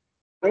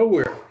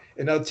 Nowhere.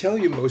 And I'll tell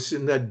you,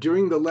 Mohsen, that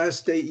during the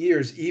last 8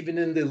 years, even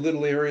in the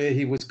little area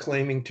he was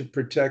claiming to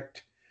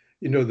protect,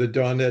 the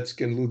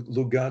Donetsk and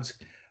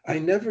Lugansk, I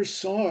never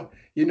saw,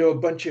 a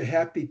bunch of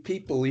happy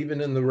people, even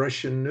in the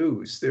Russian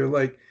news. They're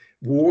like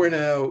worn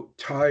out,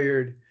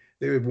 tired.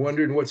 They were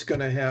wondering what's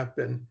going to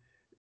happen.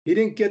 He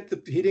didn't get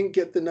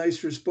the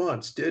nice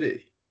response, did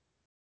he?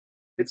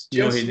 It's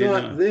just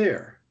not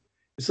there.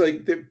 It's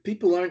like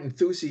people aren't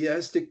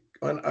enthusiastic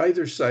on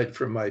either side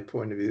from my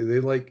point of view.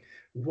 They're like,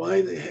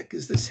 why the heck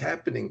is this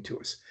happening to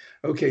us?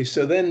 Okay,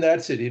 so then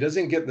that's it. He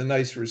doesn't get the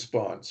nice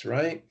response,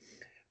 right?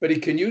 But he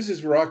can use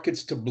his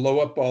rockets to blow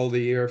up all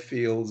the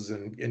airfields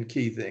and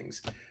key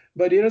things.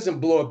 But he doesn't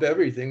blow up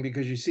everything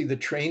because you see the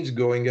trains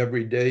going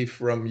every day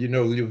from,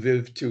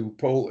 Lviv to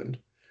Poland,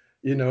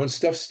 and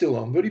stuff's still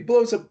on. But he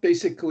blows up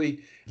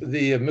basically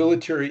the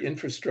military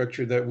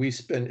infrastructure that we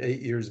spent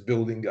 8 years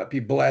building up. He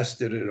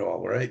blasted it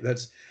all, right?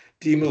 That's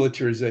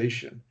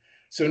demilitarization.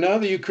 So now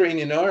the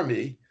Ukrainian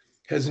army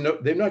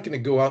they're not going to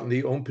go out in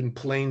the open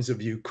plains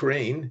of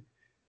Ukraine,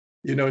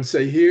 and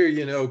say,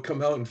 here,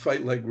 come out and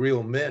fight like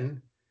real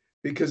men,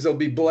 because they'll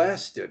be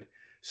blasted.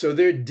 So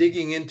they're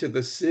digging into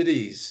the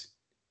cities.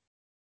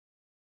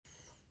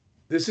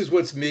 This is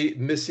what's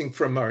missing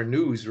from our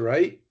news,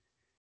 right?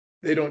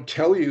 They don't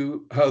tell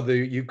you how the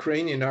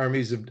Ukrainian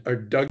armies are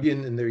dug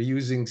in and they're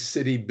using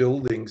city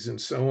buildings and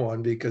so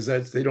on because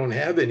they don't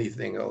have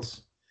anything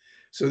else.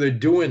 So they're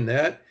doing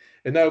that.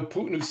 And now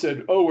Putin, who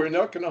said, "Oh, we're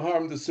not going to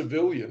harm the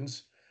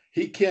civilians,"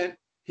 he can't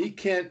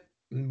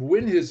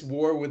win his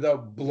war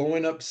without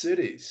blowing up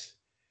cities.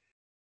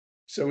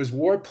 So his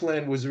war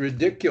plan was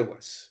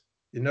ridiculous.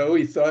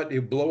 He thought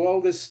he'd blow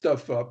all this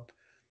stuff up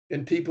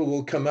and people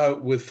will come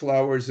out with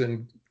flowers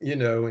and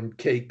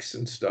cakes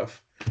and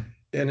stuff.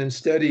 And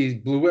instead, he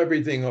blew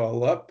everything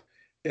all up.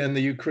 And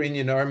the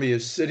Ukrainian army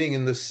is sitting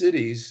in the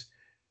cities,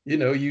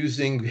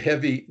 using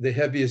the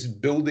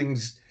heaviest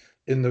buildings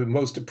in the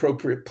most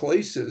appropriate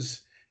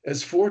places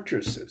as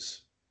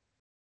fortresses.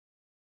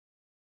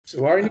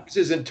 So our news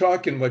isn't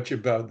talking much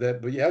about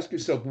that, but you ask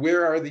yourself,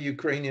 where are the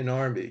Ukrainian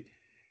army?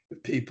 The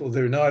people,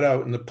 they're not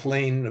out in the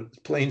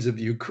plains of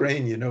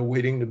Ukraine,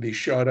 waiting to be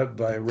shot up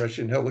by a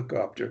Russian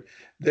helicopter.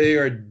 They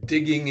are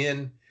digging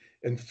in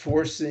and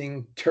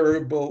forcing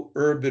terrible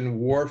urban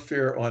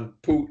warfare on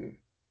Putin.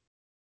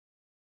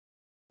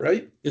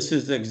 Right? This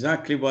is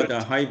exactly what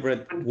a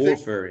hybrid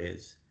warfare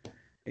is.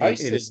 It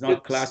is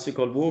not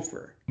classical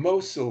warfare.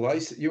 Mosul,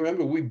 you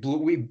remember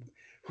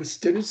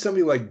didn't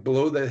somebody like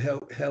blow the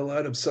hell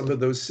out of some of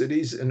those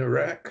cities in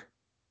Iraq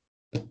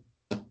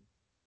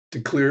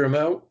to clear them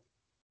out?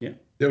 Yeah.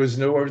 There was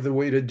no other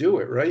way to do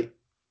it, right?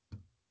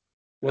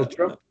 Well,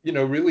 Trump,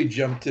 really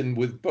jumped in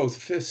with both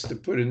fists to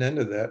put an end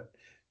to that.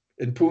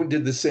 And Putin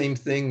did the same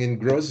thing in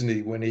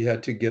Grozny when he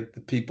had to get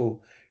the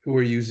people who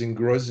were using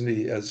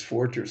Grozny as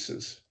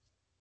fortresses.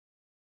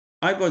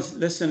 I was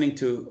listening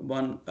to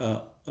one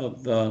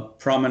of the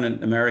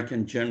prominent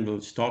American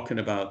generals talking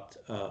about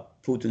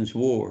Putin's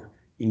war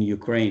in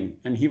Ukraine.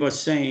 And he was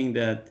saying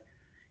that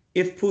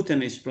if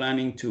Putin is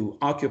planning to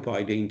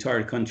occupy the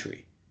entire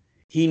country,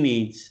 he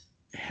needs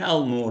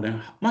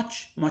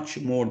much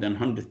more than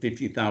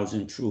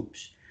 150,000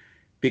 troops,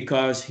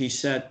 because he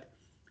said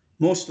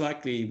most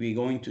likely we're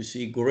going to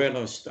see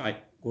guerrilla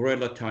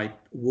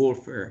type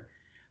warfare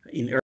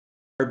in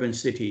urban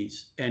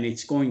cities, and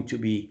it's going to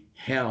be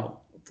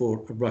hell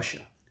for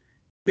Russia.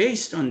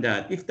 Based on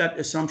that, if that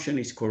assumption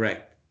is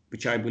correct,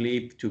 which I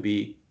believe to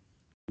be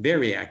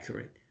very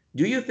accurate,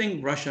 do you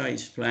think Russia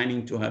is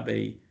planning to have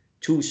a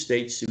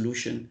two-state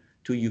solution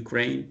to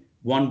Ukraine,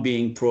 one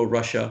being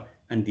pro-Russia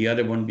and the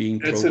other one being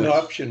pro-West? That's an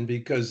option,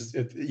 because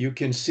if you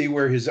can see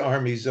where his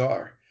armies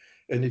are.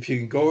 And if you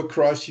can go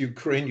across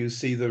Ukraine, you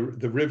see the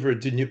river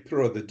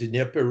Dnipro, the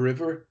Dnieper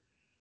River.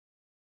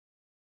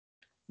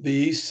 The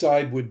east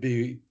side would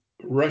be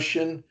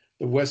Russian,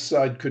 the west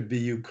side could be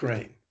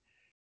Ukraine.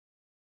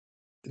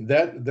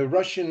 That the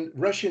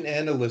Russian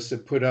analysts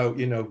have put out,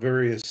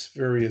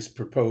 various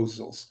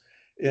proposals.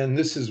 And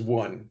this is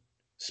one.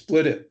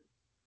 Split it.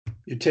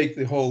 You take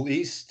the whole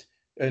east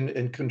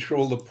and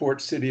control the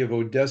port city of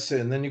Odessa,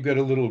 and then you've got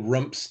a little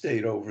rump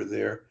state over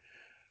there,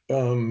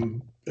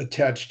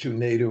 attached to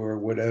NATO or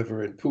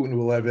whatever, and Putin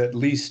will have at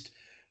least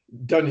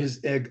done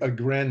his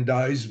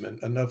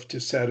aggrandizement enough to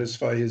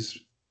satisfy his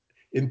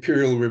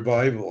imperial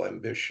revival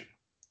ambition.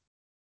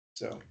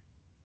 So,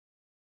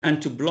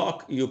 and to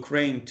block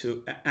Ukraine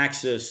to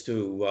access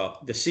to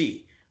the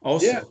sea.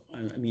 Also, yeah.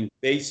 I mean,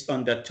 based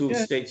on that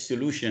two-state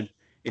solution,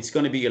 it's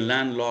going to be a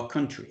landlocked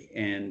country.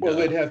 And well,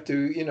 they'd have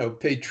to,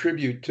 pay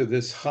tribute to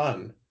this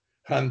Han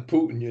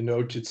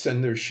Putin, to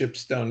send their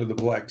ships down to the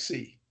Black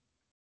Sea.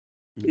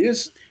 He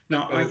is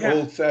now an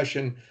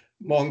old-fashioned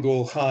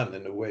Mongol Han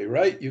in a way,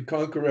 right? You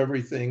conquer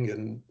everything,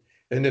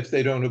 and if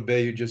they don't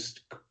obey, you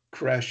just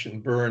crash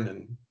and burn.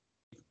 And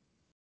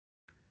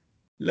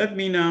let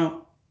me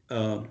now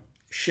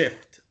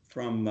shift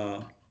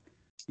from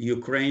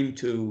Ukraine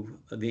to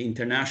the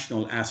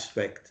international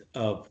aspect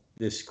of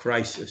this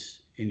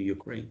crisis in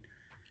Ukraine.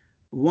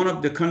 One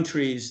of the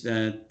countries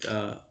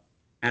that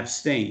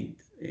abstained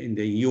in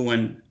the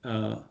UN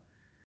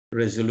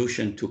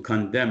resolution to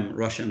condemn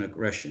Russian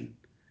aggression,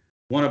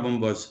 one of them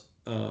was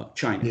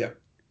China. Yeah.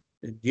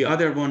 The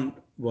other one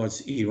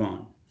was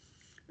Iran.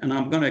 And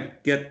I'm going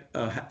to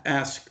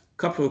ask a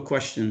couple of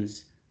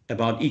questions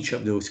about each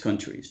of those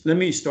countries. Let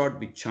me start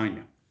with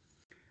China.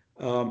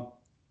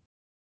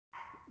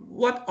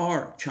 What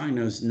are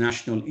China's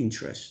national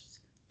interests?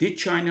 Did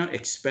China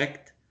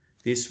expect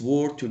this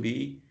war to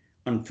be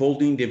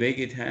unfolding the way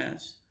it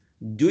has?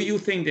 Do you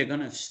think they're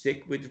going to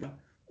stick with it,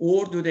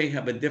 or do they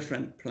have a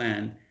different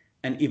plan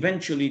and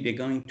eventually they're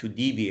going to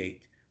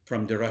deviate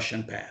from the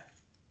Russian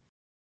path?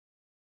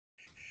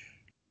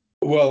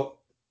 Well,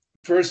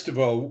 first of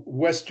all,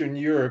 Western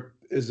Europe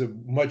is a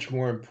much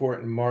more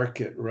important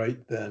market,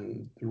 right,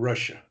 than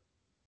Russia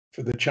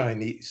for the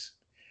Chinese.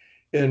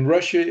 And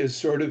Russia is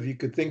sort of, you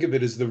could think of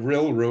it as the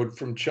railroad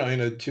from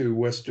China to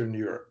Western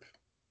Europe.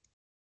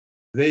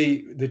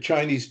 The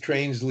Chinese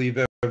trains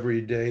leave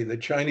every day. The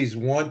Chinese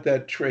want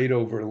that trade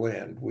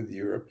overland with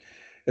Europe.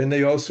 And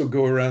they also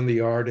go around the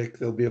Arctic.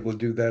 They'll be able to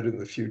do that in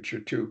the future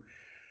too.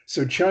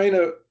 So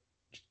China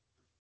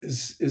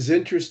is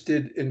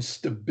interested in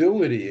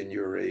stability in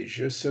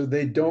Eurasia, so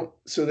they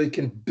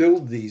can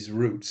build these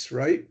routes,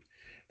 right?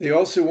 They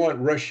also want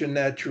Russian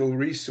natural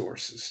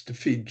resources to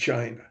feed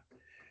China.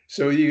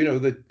 So, you know,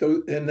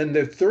 and then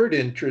the third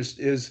interest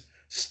is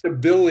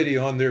stability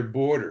on their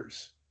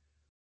borders.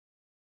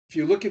 If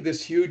you look at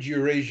this huge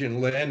Eurasian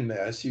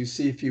landmass, you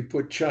see if you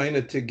put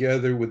China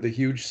together with the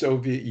huge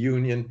Soviet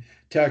Union,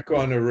 tack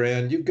on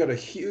Iran, you've got a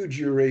huge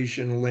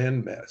Eurasian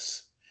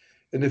landmass.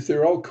 And if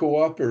they're all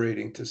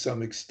cooperating to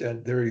some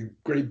extent, there are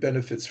great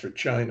benefits for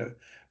China.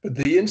 But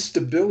the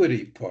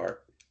instability part,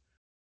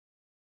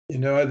 you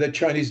know, the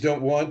Chinese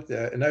don't want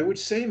that. And I would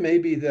say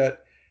maybe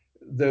that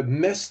the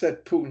mess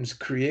that Putin's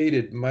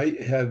created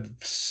might have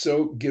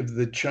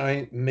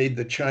made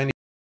the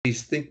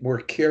Chinese think more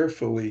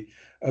carefully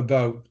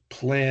about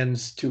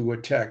plans to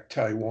attack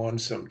Taiwan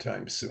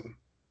sometime soon.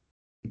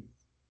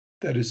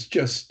 That is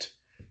just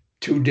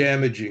too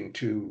damaging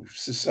to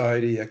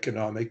society,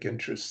 economic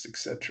interests,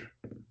 etc.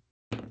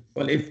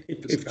 Well,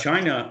 if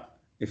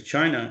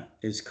China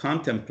is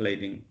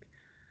contemplating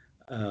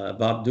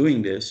about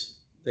doing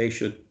this, they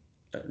should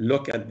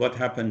look at what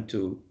happened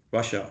to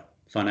Russia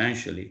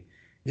financially.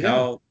 Yeah.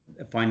 How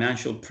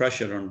financial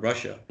pressure on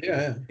Russia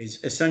Yeah. is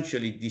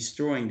essentially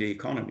destroying the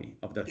economy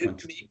of that In the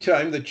country.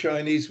 meantime, the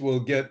Chinese will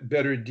get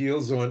better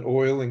deals on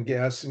oil and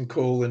gas and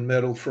coal and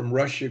metal from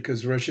Russia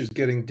because Russia's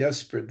getting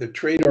desperate. The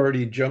trade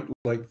already jumped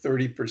like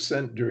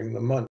 30% during the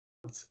month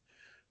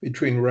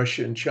between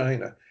Russia and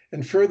China.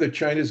 And further,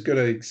 China's got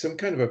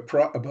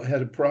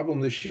had a problem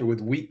this year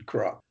with wheat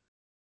crop.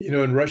 You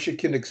know, and Russia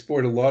can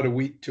export a lot of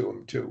wheat to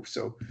them too.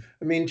 So,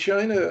 I mean,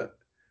 China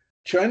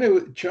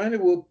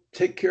will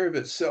take care of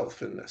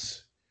itself in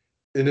this.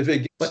 And if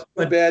it gets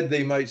so bad,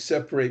 they might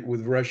separate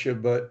with Russia.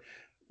 But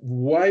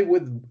why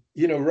would,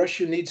 you know,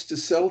 Russia needs to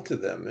sell to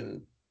them,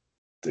 and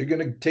they're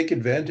going to take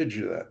advantage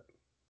of that.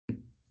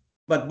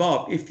 But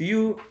Bob, if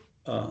you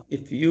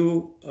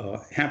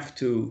have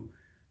to,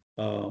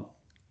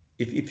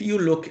 if you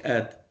look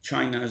at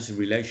China's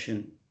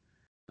relationship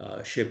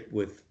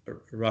with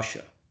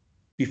Russia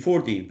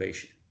before the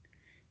invasion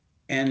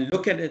and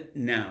look at it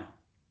now,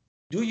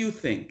 do you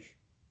think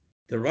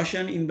the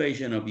Russian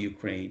invasion of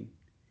Ukraine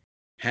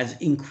has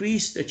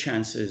increased the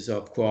chances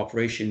of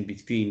cooperation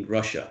between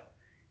Russia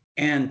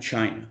and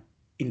China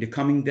in the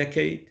coming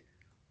decade?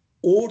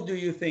 Or do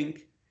you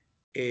think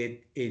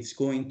it's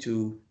going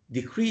to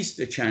decrease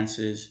the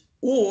chances,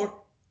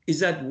 or is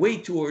that way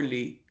too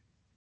early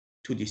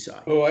to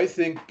decide? Oh, I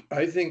think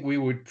we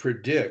would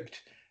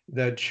predict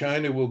that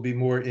China will be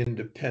more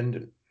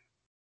independent.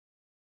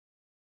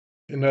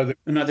 In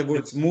other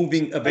words,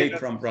 moving away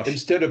from Russia.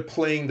 Instead of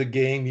playing the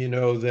game, you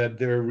know, that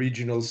they're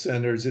regional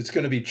centers, it's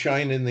going to be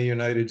China and the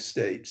United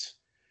States.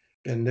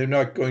 And they're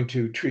not going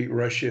to treat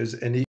Russia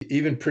as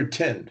even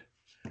pretend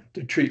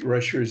to treat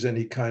Russia as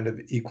any kind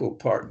of equal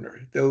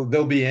partner.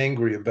 They'll be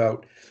angry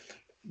about,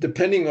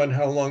 depending on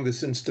how long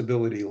this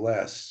instability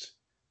lasts.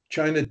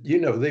 China, you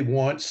know, they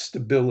want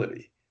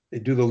stability. They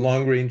do the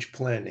long range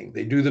planning.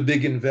 They do the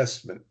big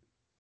investment.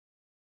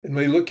 And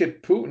they look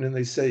at Putin and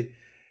they say,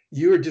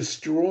 you're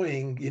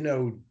destroying, you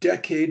know,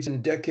 decades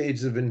and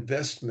decades of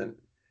investment,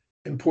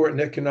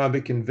 important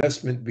economic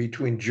investment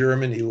between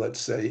Germany,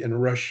 let's say,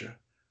 and Russia,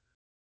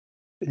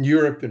 and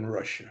Europe and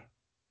Russia.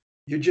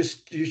 You're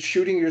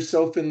shooting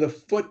yourself in the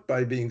foot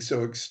by being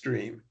so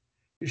extreme.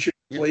 You should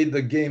have played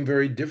the game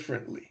very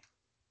differently.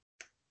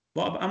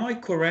 Bob, am I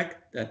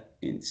correct that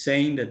in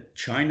saying that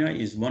China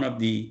is one of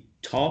the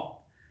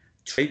top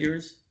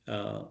traders,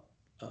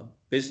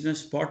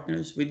 business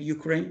partners with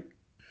Ukraine?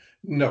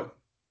 No.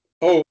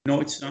 Oh, no,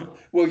 it's not.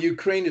 Well,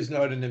 Ukraine is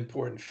not an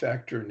important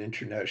factor in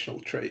international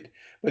trade.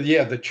 But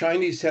yeah, the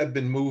Chinese have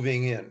been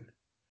moving in.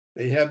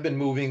 They have been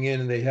moving in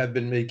and they have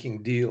been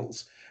making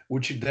deals,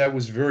 that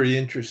was very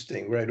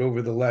interesting, right,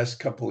 over the last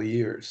couple of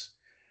years.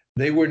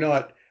 They were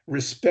not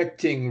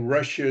respecting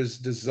Russia's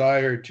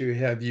desire to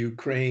have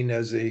Ukraine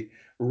as a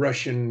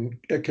Russian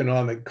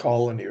economic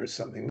colony or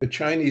something. The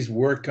Chinese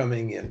were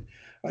coming in.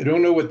 I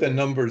don't know what the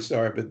numbers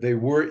are, but they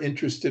were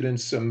interested in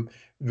some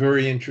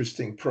very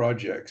interesting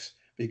projects.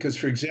 Because,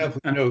 for example,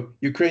 you know,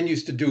 Ukraine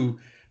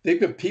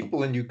they've got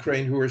people in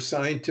Ukraine who are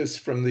scientists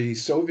from the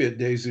Soviet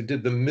days who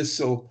did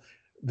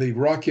the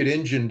rocket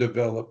engine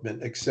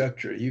development,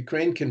 etc.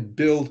 Ukraine can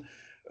build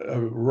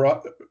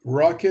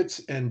rockets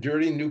and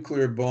dirty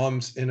nuclear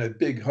bombs in a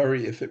big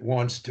hurry if it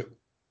wants to.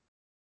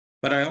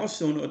 But I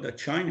also know that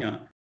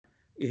China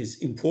is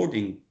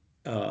importing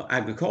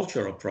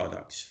agricultural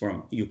products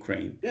from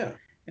Ukraine. Yeah.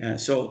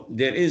 So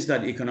there is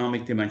that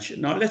economic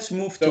dimension. Now let's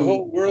move to... The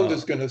whole world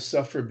is going to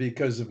suffer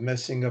because of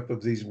messing up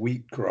of these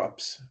wheat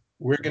crops.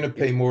 We're going to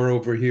pay more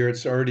over here.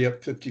 It's already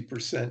up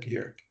 50%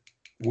 here,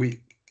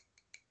 wheat.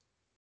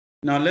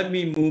 Now let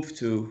me move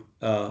to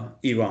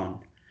Iran.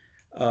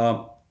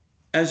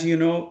 As you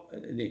know,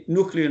 the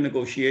nuclear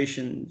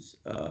negotiations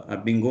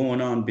have been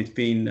going on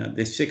between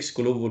the 6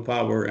 global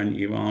power and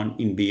Iran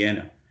in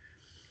Vienna.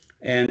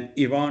 And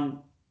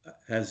Iran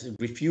has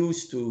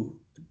refused to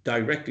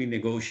directly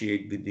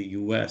negotiate with the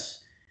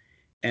US.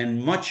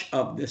 And much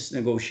of this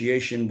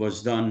negotiation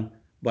was done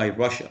by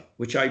Russia,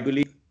 which I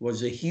believe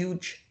was a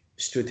huge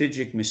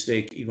strategic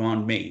mistake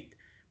Iran made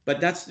But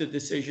that's the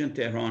decision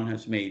Tehran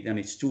has made, and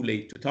it's too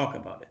late to talk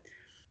about it.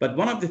 But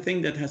one of the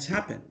things that has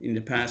happened in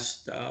the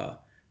past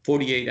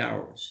 48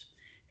 hours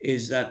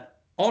is that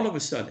all of a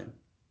sudden,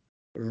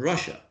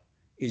 Russia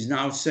is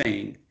now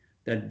saying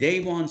that they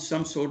want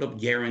some sort of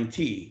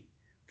guarantee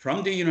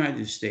from the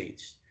United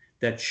States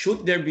that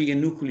should there be a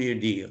nuclear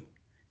deal,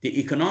 the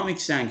economic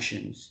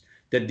sanctions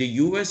that the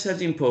US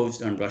has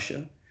imposed on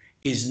Russia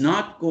is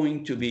not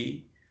going to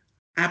be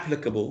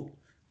applicable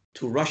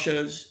to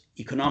Russia's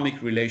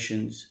economic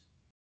relations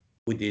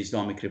with the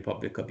Islamic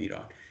Republic of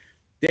Iran.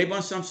 They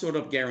want some sort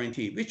of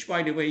guarantee, which,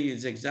 by the way,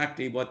 is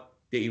exactly what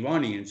the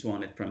Iranians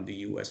wanted from the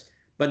US.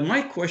 But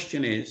my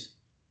question is,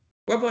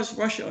 where was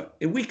Russia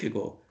a week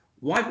ago?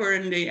 Why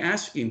weren't they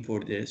asking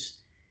for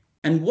this?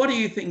 And what do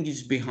you think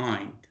is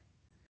behind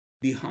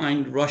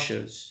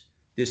Russia's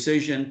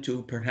decision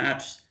to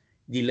perhaps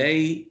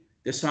delay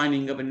the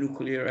signing of a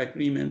nuclear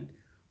agreement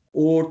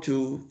or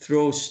to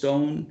throw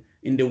stone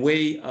in the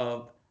way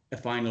of a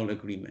final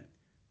agreement?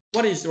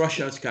 What is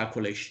Russia's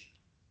calculation?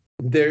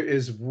 There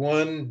is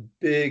one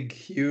big,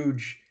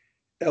 huge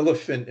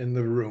elephant in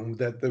the room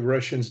that the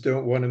Russians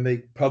don't want to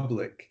make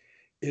public.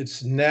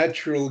 It's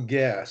natural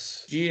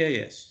gas.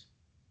 GAS,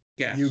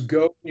 gas.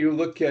 You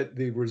look at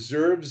the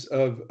reserves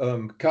of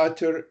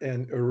Qatar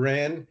and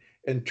Iran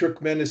and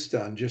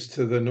Turkmenistan just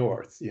to the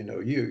north. You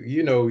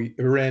know,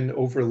 Iran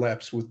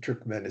overlaps with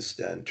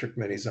Turkmenistan.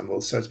 Turkmenistan on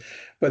both sides,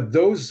 but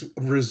those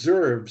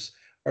reserves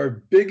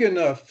are big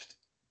enough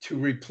to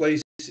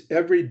replace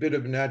every bit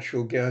of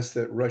natural gas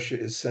that Russia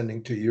is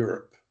sending to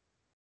Europe.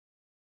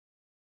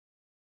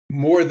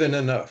 More than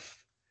enough.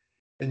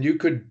 And you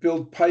could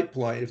build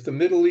pipeline. If the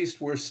Middle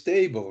East were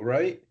stable,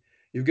 right?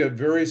 You've got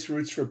various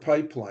routes for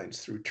pipelines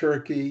through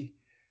Turkey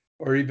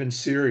or even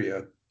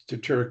Syria to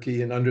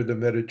Turkey and under the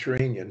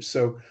Mediterranean.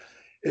 So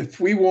if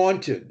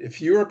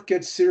Europe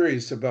gets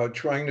serious about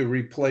trying to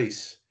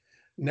replace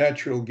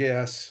natural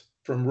gas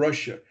from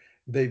Russia,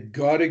 they've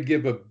got to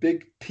give a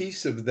big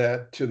piece of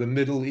that to the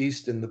Middle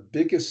East, and the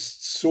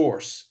biggest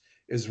source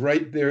is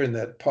right there in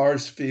that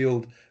Pars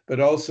field, but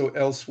also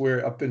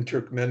elsewhere up in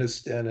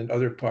Turkmenistan and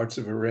other parts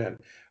of Iran.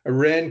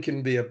 Iran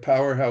can be a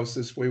powerhouse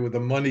this way with a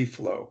money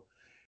flow.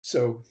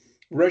 So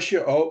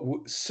Russia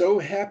so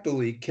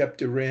happily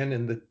kept Iran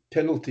in the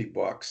penalty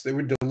box. They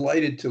were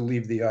delighted to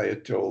leave the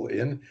Ayatollah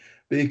in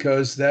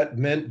because that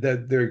meant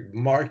that their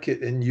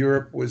market in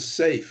Europe was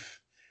safe.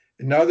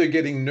 And now they're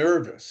getting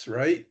nervous,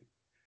 right?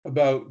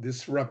 About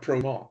this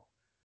rapprochement.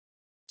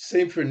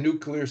 Same for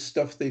nuclear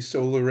stuff they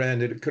sold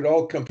Iran. It could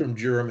all come from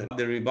Germany.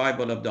 The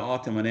revival of the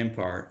Ottoman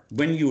Empire.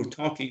 When you're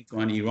talking to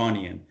an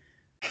Iranian,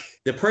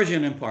 the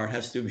Persian Empire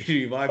has to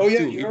be revived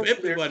too. If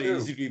everybody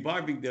is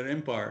reviving their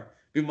empire,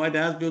 we might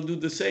as well do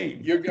the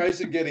same. Your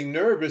guys are getting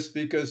nervous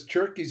because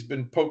Turkey's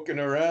been poking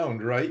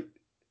around, right?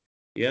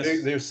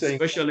 Yes, they're saying,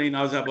 especially in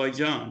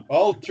Azerbaijan.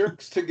 All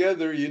Turks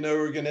together, you know,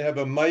 we're going to have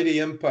a mighty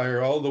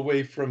empire all the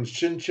way from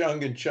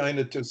Xinjiang in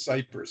China to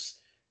Cyprus,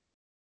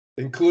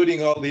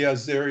 including all the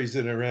Azeris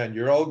in Iran.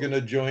 You're all going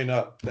to join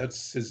up.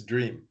 That's his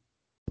dream.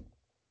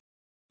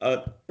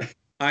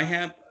 I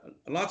have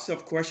lots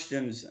of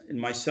questions in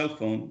my cell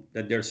phone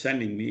that they're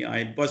sending me.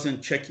 I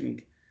wasn't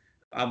checking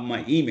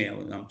my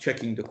email. I'm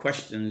checking the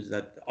questions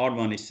that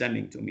Arman is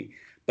sending to me.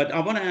 But I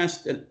want to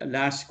ask the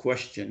last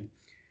question,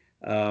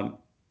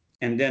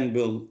 and then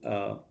we'll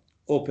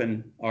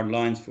open our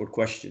lines for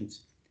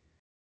questions.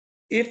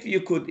 If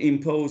you could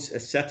impose a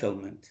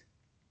settlement,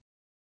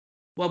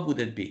 what would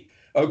it be?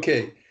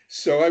 Okay,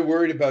 so I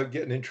worried about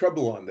getting in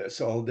trouble on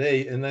this all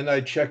day, and then I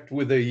checked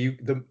with the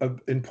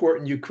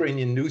important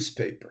Ukrainian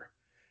newspaper,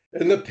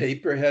 and the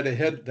paper had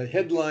the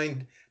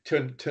headline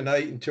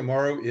tonight and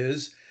tomorrow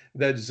is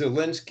that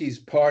Zelensky's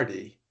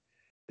party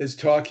is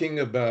talking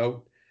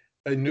about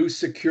a new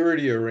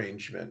security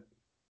arrangement,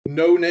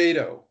 no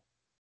NATO,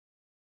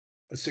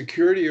 a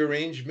security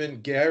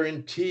arrangement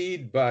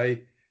guaranteed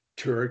by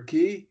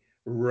Turkey,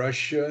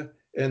 Russia,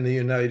 and the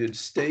United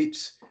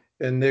States.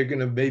 And they're going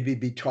to maybe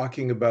be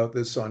talking about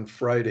this on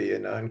Friday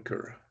in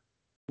Ankara.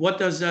 What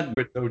does that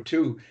mean? Though,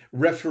 too,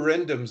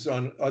 referendums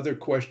on other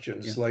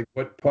questions like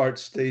what part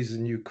stays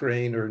in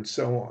Ukraine and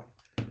so on.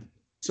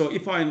 So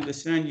if I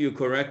understand you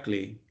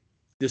correctly,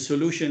 the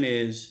solution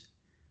is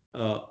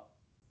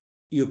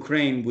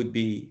Ukraine would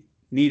be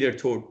neither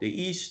toward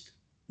the east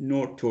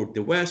nor toward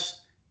the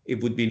west.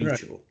 It would be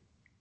neutral. Right.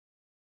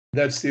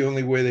 That's the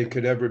only way they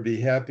could ever be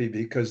happy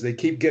because they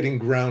keep getting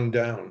ground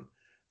down.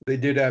 They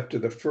did after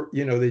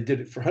they did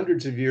it for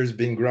hundreds of years,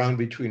 being ground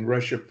between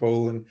Russia,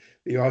 Poland,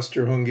 the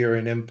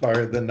Austro-Hungarian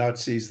Empire, the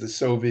Nazis, the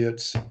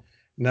Soviets,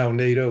 now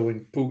NATO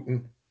and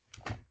Putin.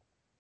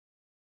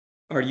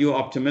 Are you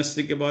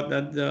optimistic about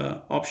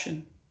that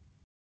option?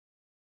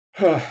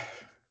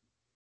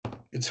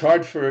 It's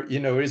hard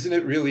isn't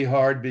it really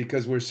hard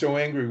because we're so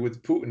angry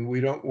with Putin,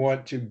 we don't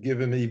want to give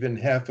him even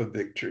half a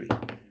victory.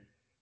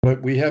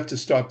 But we have to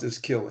stop this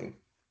killing.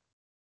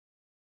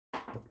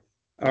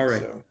 All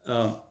right.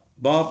 So.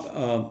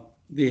 Bob,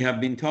 they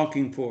have been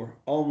talking for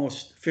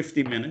almost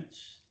 50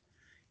 minutes,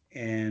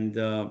 and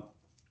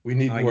we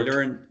need more. I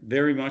learned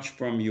very much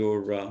from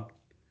your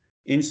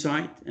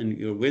insight and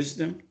your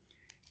wisdom.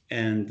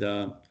 And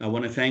I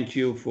want to thank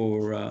you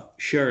for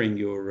sharing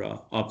your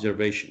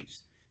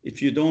observations.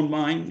 If you don't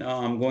mind,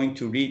 I'm going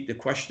to read the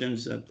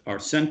questions that are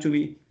sent to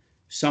me.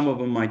 Some of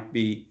them might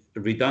be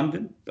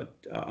redundant, but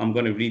I'm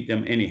going to read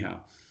them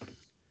anyhow.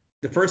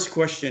 The first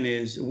question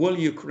is, will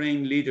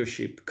Ukraine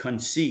leadership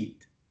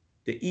concede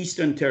the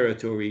Eastern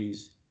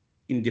territories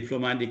in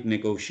diplomatic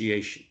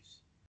negotiations?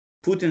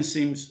 Putin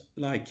seems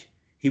like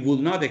he will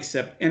not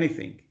accept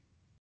anything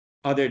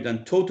other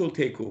than total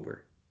takeover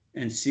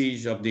and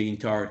siege of the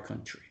entire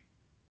country.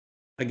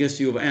 I guess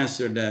you've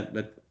answered that,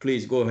 but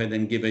please go ahead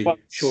and give a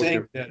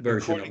shorter version of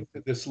it. According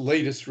to this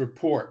latest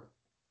report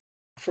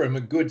from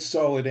a good,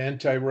 solid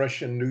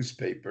anti-Russian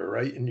newspaper,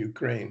 right, in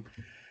Ukraine,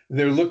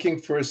 they're looking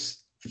for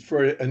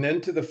an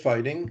end to the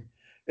fighting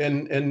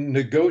and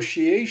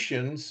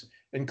negotiations,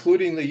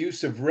 including the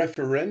use of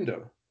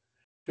referenda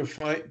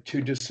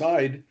to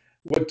decide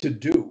what to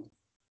do,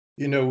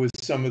 with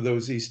some of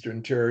those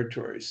eastern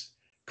territories.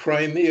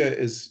 Crimea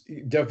is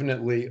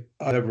definitely,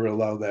 I'll never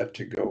allow that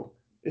to go.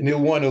 And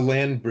he'll want a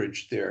land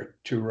bridge there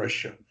to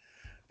Russia.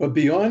 But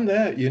beyond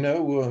that,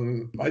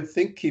 I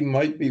think he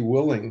might be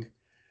willing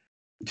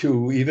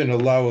to even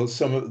allow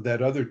some of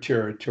that other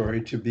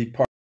territory to be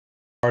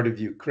part of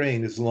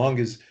Ukraine, as long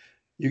as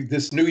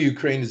this new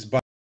Ukraine is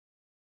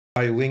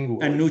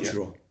bilingual. And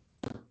neutral.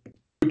 Yeah.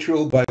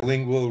 Neutral,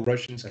 bilingual,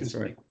 Russians can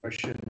speak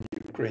Russian,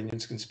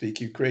 Ukrainians can speak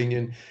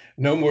Ukrainian.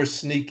 No more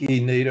sneaky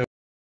NATO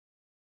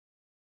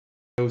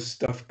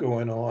stuff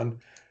going on,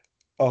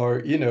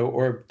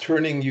 or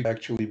turning you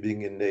actually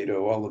being in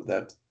NATO. All of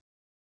that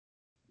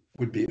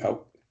would be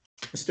out.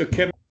 Mr.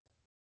 Kevin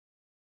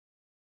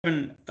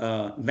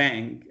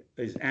Wang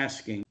is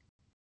asking,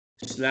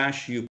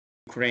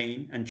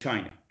 Ukraine and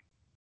China,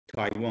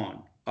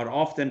 Taiwan are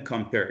often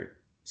compared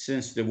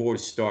since the war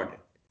started.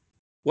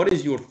 What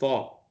is your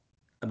thought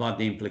about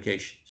the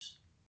implications?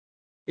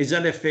 Is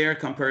that a fair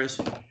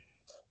comparison?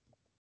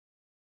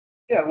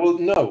 Yeah, well,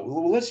 no.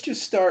 Let's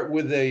just start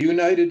with the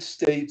United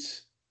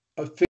States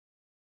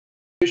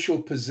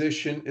official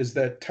position is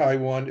that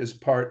Taiwan is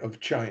part of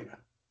China,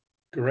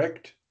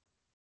 correct?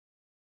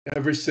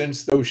 Ever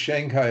since those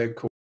Shanghai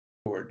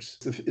Accords,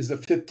 is the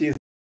 50th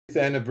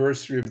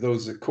anniversary of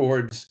those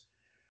accords.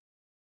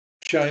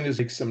 China's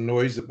making some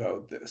noise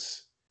about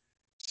this.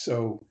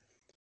 So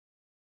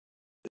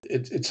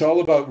it's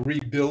all about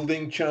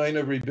rebuilding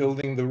China,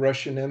 rebuilding the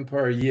Russian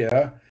Empire,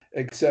 yeah,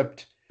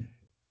 except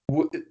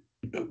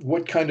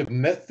what kind of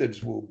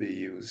methods will be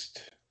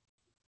used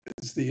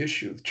is the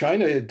issue.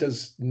 China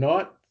does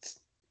not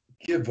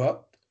give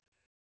up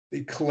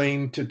the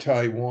claim to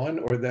Taiwan,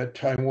 or that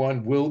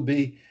Taiwan will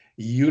be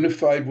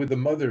unified with the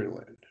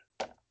motherland.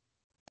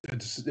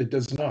 It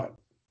does not.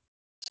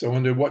 So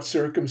under what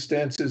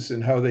circumstances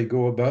and how they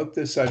go about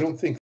this, I don't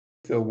think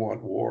they'll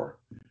want war.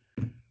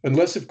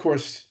 Unless, of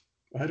course,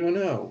 I don't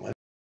know.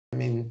 I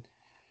mean,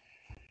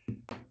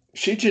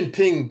 Xi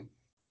Jinping,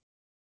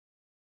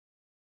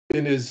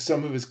 in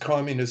some of his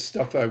communist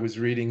stuff I was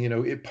reading,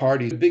 it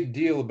parties a big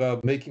deal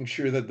about making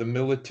sure that the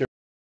military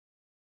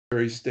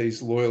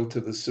stays loyal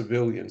to the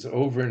civilians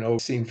over and over,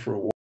 seen for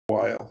a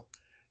while.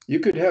 You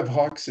could have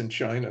hawks in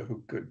China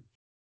who could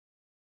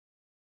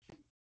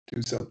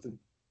do something,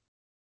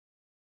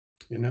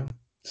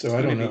 So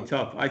I don't know.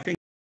 Tough. I think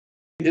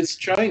it's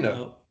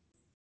China.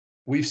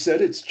 We've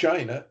said it's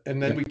China,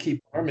 and then we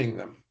keep arming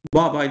them.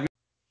 Bob, I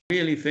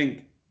really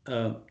think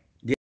the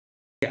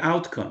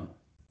outcome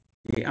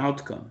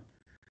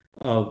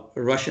of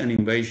Russian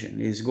invasion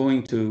is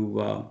going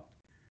to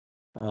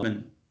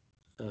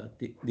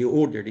the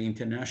order, the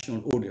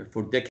international order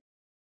for decades.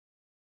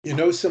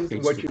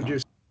 Something what you're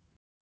just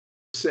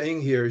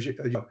saying here is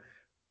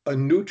a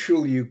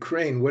neutral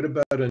Ukraine. What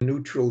about a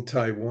neutral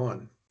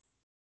Taiwan?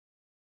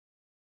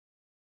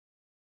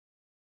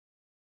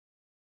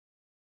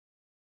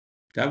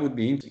 That would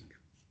be interesting.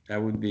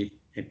 That would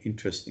be an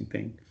interesting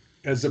thing.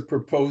 As a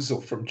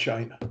proposal from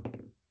China.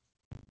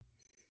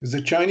 Because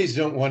the Chinese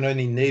don't want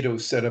any NATO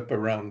set up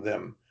around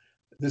them.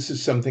 This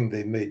is something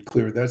they made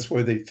clear. That's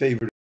why they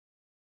favored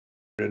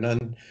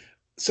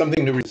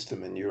something to resist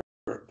them in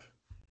Europe.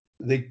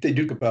 They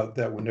do about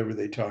that whenever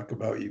they talk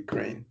about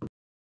Ukraine.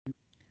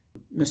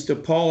 Mr.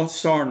 Paul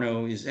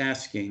Sarno is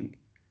asking,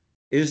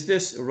 is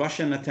this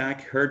Russian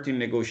attack hurting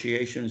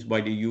negotiations by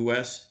the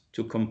US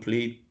to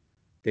complete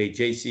the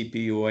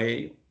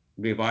JCPOA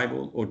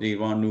revival or the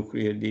Iran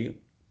nuclear deal?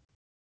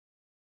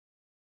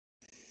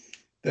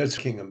 That's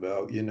king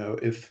about,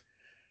 if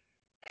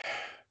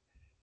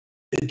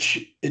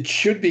it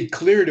should be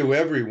clear to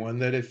everyone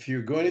that if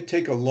you're going to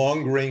take a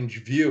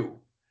long-range view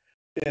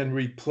and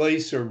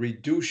replace or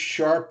reduce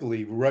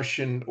sharply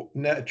Russian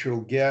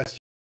natural gas,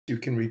 you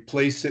can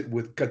replace it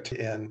with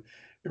Qatar and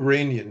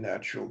Iranian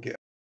natural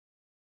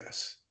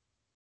gas.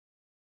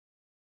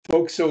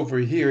 Folks over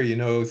here,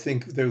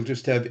 think they'll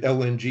just have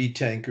LNG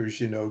tankers,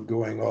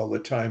 going all the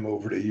time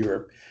over to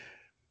Europe.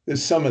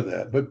 There's some of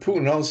that, but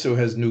Putin also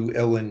has new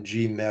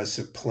LNG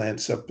massive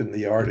plants up in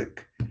the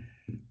Arctic.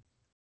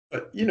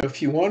 But,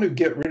 if you want to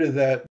get rid of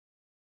that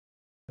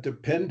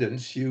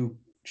dependence, you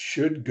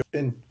should go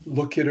and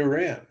look at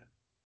Iran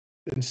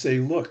and say,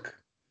 look,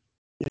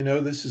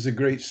 this is a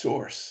great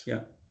source.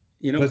 Yeah.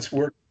 Let's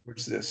work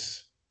towards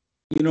this.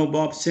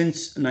 Bob,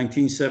 since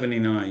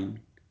 1979,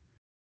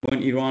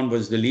 when Iran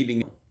was the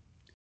leading,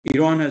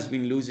 Iran has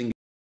been losing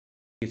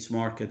its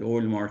market,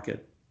 oil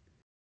market,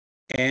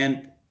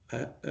 and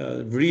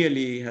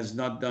really has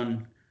not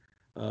been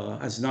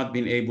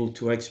able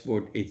to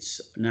export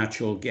its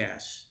natural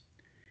gas.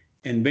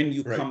 And when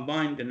you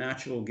combine the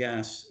natural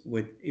gas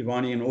with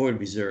Iranian oil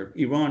reserve,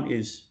 Iran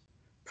is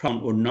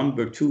or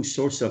number 2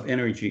 source of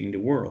energy in the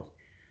world.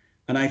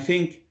 And I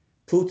think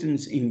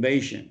Putin's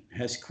invasion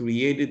has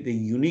created the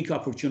unique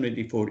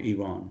opportunity for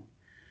Iran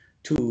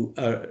to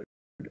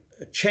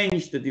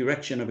change the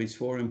direction of its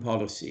foreign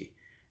policy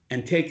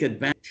and take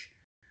advantage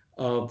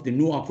of the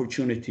new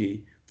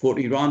opportunity for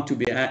Iran to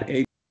be able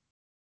to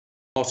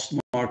lost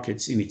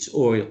markets in its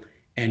oil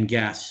and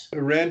gas.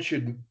 Iran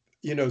should,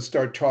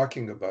 start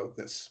talking about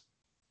this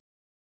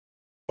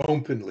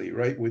openly,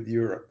 right, with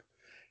Europe.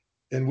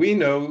 And we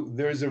know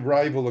there's a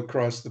rival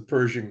across the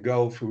Persian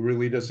Gulf who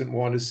really doesn't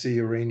want to see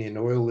Iranian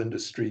oil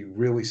industry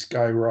really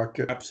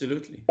skyrocket.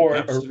 Absolutely. Or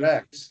Absolutely.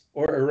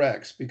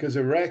 Iraq's, because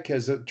Iraq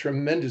has a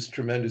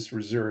tremendous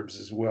reserves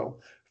as well,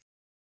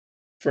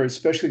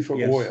 especially for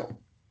oil.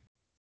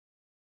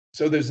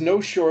 So there's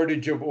no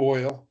shortage of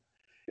oil.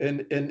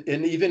 And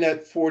even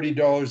at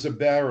 $40 a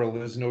barrel,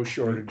 there's no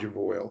shortage of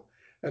oil.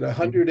 At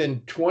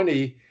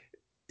 120,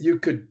 you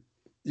could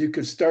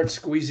start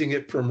squeezing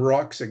it from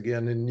rocks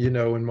again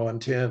in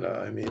Montana.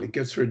 I mean, it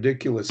gets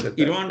ridiculous at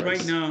that Iran price.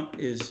 right now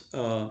is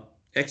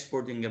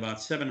exporting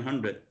about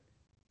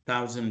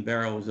 700,000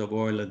 barrels of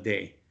oil a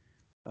day.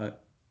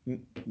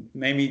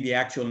 Maybe the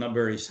actual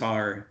number is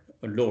higher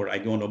or lower, I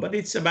don't know, but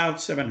it's about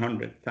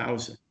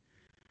 700,000.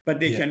 But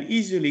they can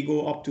easily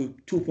go up to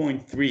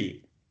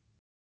 2.3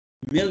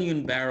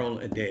 million barrel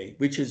a day,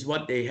 which is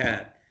what they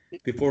had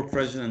before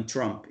President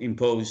Trump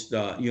imposed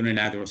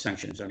unilateral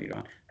sanctions on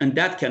Iran. And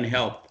that can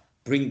help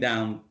bring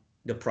down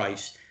the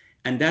price.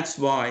 And that's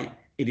why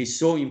it is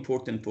so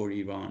important for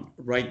Iran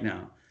right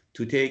now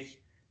to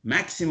take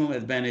maximum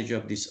advantage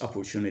of this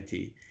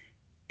opportunity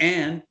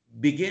and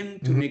begin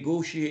to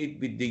negotiate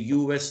with the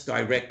US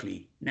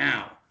directly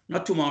now,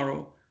 not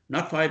tomorrow,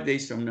 not 5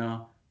 days from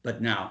now,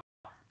 but now.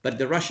 But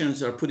the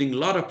Russians are putting a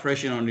lot of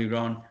pressure on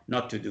Iran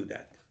not to do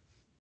that.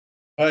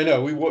 I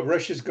know.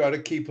 Russia's got to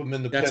keep them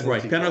in the penalty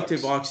box. That's right. Penalty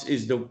box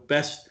is the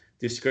best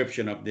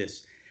description of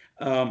this.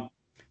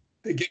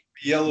 They get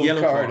a yellow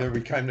card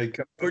every time they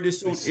come. Pretty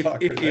soon,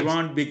 if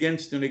Iran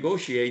begins to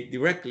negotiate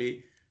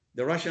directly,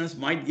 the Russians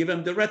might give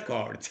them the red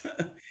card.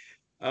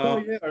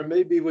 Or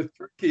maybe with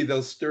Turkey,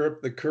 they'll stir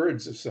up the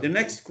Kurds or something. The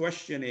next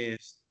question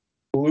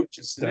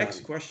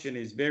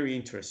is very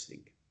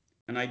interesting.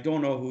 And I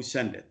don't know who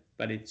sent it,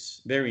 but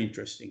it's very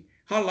interesting.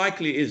 How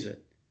likely is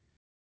it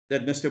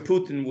that Mr.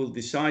 Putin will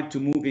decide to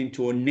move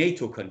into a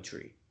NATO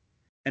country?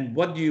 And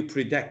what do you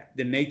predict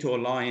the NATO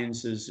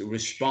alliance's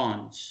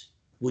response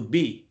would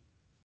be?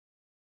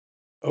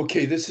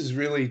 Okay, this is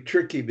really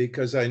tricky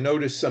because I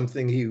noticed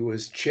something. He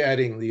was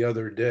chatting the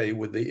other day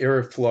with the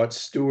Aeroflot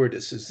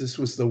stewardesses. This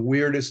was the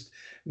weirdest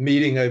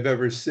meeting I've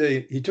ever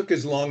seen. He took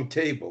his long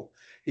table.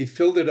 He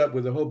filled it up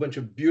with a whole bunch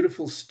of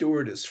beautiful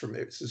stewardesses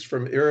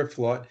from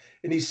Aeroflot,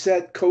 and he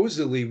sat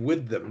cozily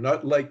with them,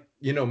 not like,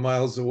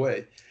 miles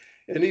away.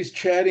 And he's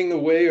chatting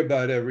away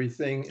about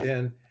everything.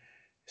 And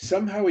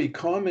somehow he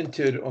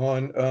commented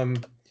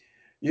on,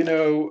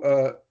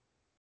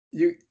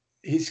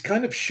 he's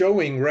kind of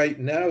showing right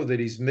now that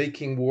he's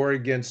making war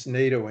against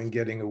NATO and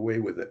getting away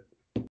with it.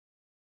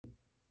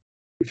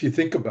 If you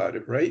think about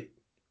it, right?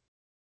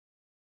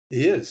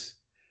 He is.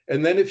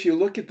 And then if you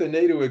look at the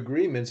NATO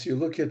agreements, you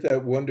look at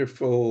that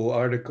wonderful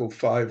Article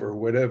 5 or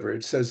whatever,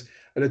 it says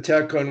an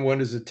attack on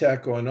one is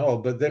attack on all.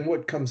 But then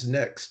what comes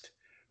next?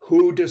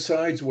 Who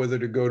decides whether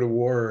to go to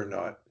war or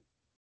not?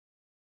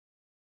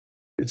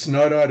 It's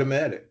not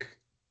automatic.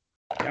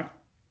 Yeah.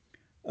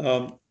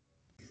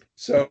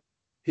 So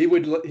he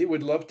would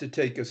love to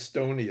take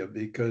Estonia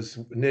because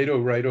NATO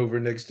right over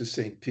next to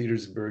St.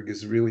 Petersburg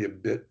is really a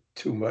bit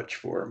too much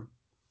for him.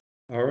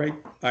 All right.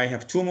 I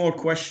have 2 more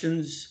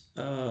questions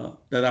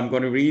that I'm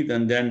going to read,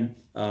 and then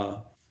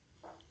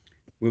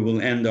we will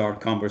end our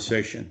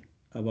conversation.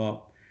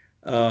 About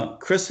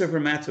Christopher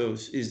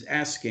Matos is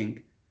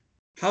asking,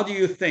 how do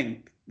you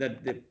think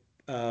that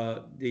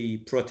the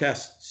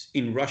protests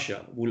in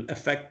Russia will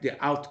affect the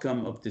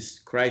outcome of this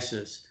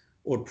crisis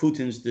or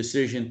Putin's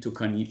decision to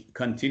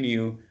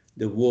continue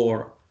the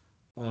war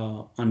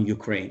on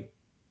Ukraine?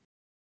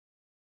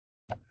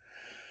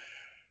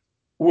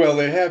 Well,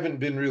 there haven't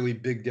been really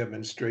big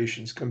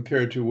demonstrations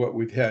compared to what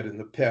we've had in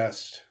the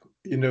past.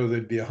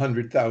 There'd be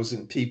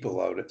 100,000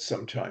 people out at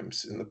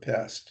sometimes in the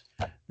past.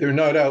 They're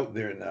not out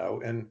there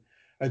now. And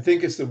I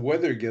think as the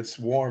weather gets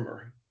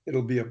warmer,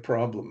 it'll be a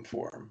problem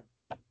for them.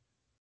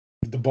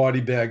 The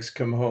body bags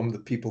come home, the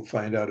people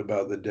find out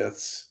about the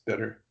deaths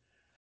better.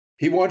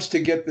 He wants to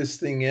get this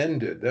thing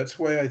ended. That's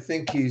why I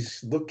think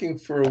he's looking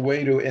for a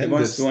way to end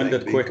this thing. He wants to end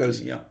it quickly,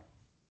 yeah.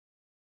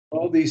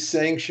 all these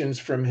sanctions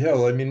from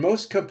hell. I mean,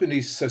 most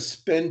companies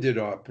suspended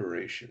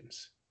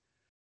operations.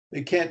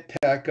 They can't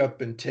pack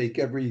up and take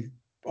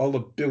all the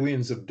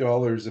billions of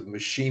dollars of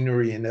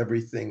machinery and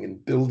everything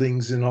and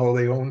buildings and all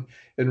they own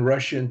in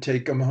Russia and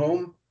take them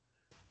home.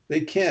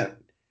 They can't.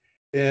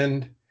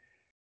 And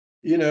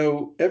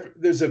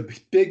there's a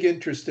big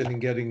interest in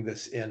getting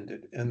this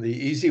ended, and the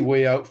easy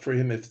way out for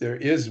him, if there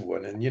is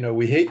one. And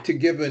we hate to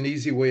give an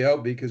easy way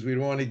out because we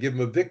don't want to give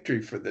him a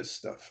victory for this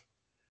stuff.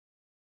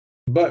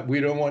 But we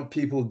don't want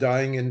people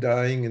dying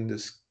and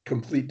this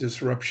complete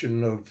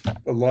disruption of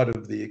a lot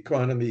of the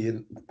economy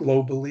and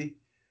globally.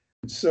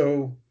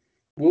 So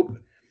we'll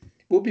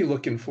be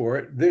looking for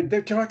it.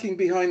 They're talking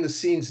behind the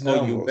scenes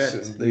now, Oh, you bet.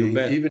 Mohsen. You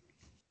bet.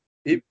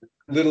 Even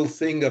little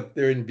thing up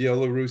there in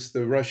Belarus,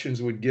 the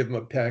Russians would give them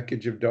a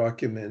package of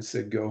documents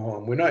that go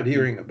home. We're not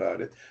hearing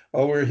about it.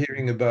 All we're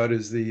hearing about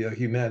is the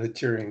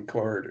humanitarian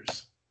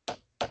corridors,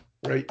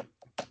 right?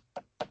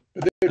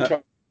 But they're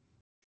talking,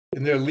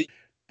 and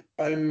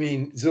I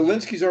mean,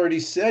 Zelensky's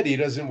already said he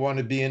doesn't want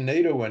to be in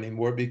NATO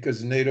anymore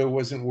because NATO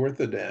wasn't worth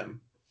a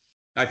damn.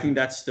 I think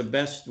that's the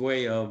best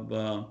way of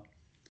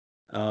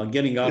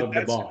getting out of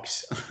the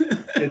box.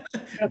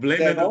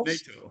 Blame it on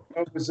NATO.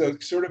 It was a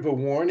sort of a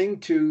warning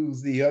to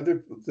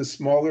the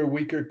smaller,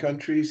 weaker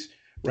countries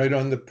right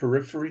on the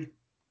periphery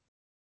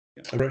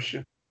of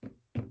Russia.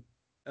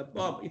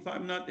 Bob, if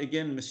I'm not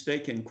again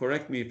mistaken,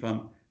 correct me if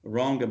I'm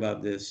wrong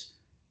about this.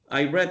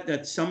 I read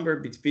that somewhere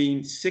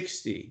between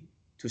 60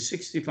 to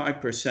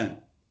 65%,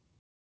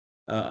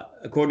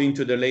 according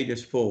to the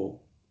latest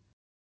poll,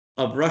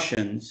 of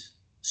Russians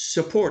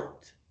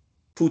support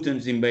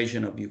Putin's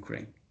invasion of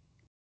Ukraine.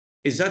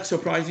 Is that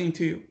surprising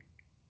to you?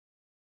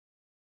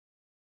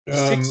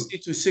 60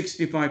 to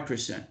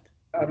 65%.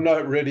 I'm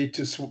not ready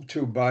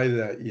to buy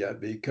that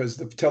yet because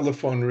the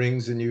telephone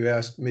rings and you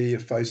ask me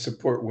if I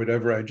support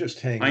whatever. I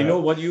just hang up. I know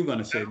what you're going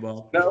to say,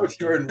 Bob. Now if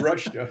you're in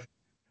Russia,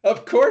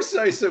 of course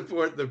I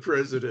support the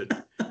president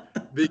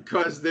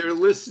because they're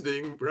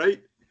listening,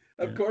 right?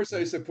 Of course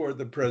I support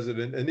the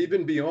president. And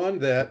even beyond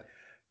that,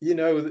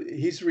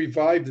 he's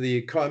revived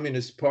the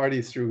Communist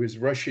Party through his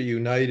Russia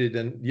United,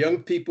 and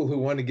young people who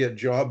want to get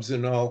jobs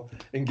and all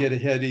and get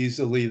ahead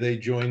easily, they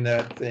join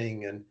that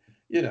thing. And,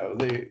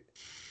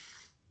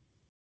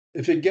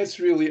 if it gets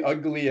really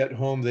ugly at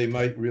home, they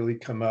might really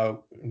come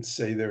out and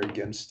say they're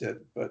against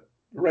it. But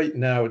right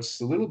now,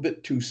 it's a little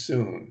bit too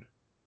soon.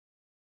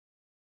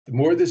 The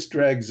more this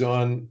drags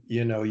on,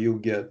 you'll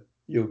get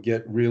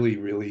really,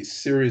 really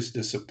serious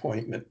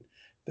disappointment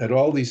that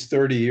all these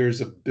 30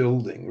 years of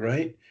building,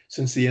 right?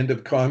 Since the end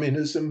of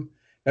communism,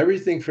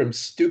 everything from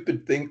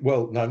stupid things,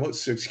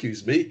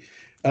 excuse me,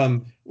 a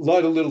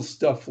lot of little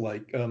stuff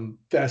like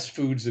fast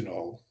foods and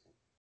all.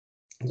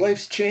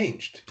 Life's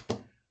changed.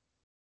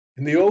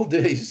 In the old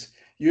days,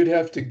 you'd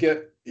have to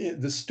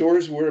the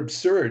stores were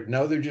absurd.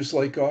 Now they're just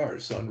like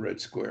ours on Red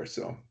Square.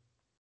 So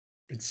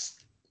it's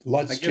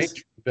lots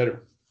changed for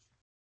better.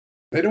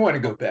 They don't want to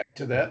go back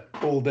to that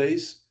old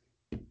days.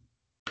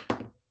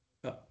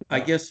 I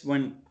guess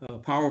when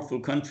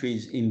powerful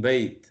countries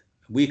invade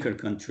weaker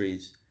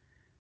countries,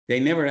 they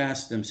never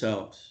ask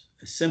themselves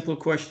a simple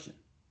question: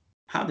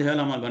 how the hell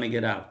am I going to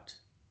get out?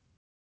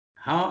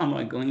 How am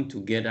I going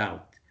to get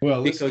out?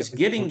 Well, because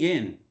getting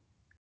in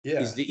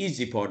is the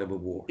easy part of a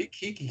war.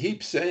 He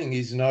keeps saying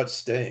he's not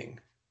staying.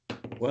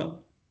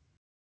 Well,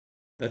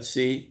 let's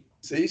see.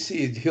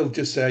 See, he'll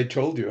just say, I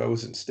told you I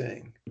wasn't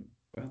staying.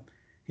 Well,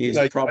 he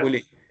is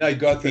probably... I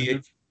got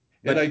the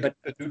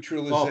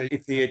neutralization. Well,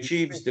 if he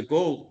achieves the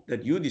goal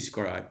that you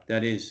described,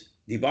 that is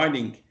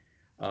dividing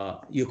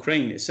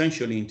Ukraine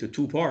essentially into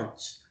two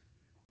parts,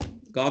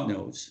 God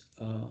knows.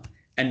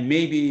 And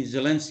maybe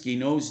Zelensky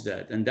knows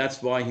that, and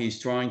that's why he's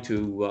trying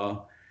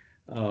to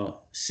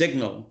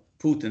signal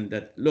Putin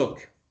that,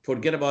 look,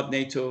 forget about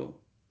NATO.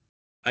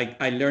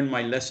 I learned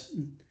my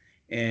lesson,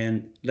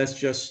 and let's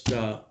just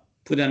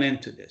put an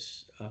end to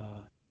this.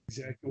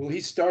 Exactly. Well,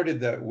 he started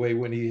that way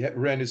when he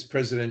ran his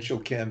presidential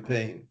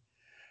campaign,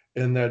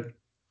 and that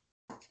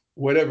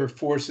whatever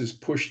forces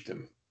pushed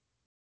him,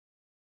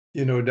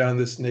 down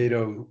this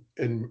NATO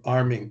and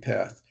arming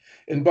path.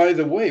 And by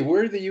the way,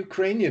 where are the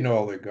Ukrainian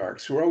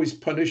oligarchs? We're always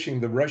punishing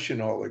the Russian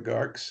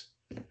oligarchs.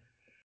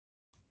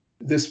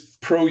 This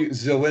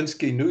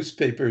pro-Zelensky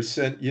newspaper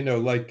sent,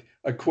 like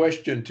a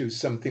question to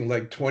something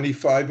like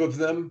 25 of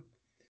them.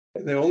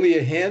 And only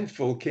a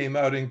handful came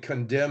out and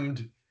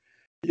condemned,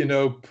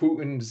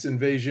 Putin's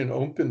invasion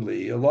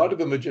openly. A lot of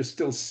them are just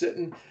still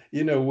sitting,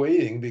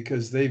 waiting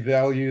because they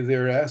value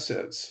their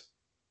assets.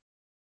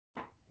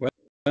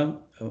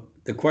 Well,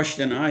 the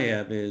question I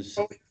have is...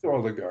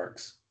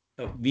 oligarchs.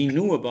 We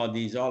knew about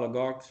these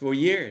oligarchs for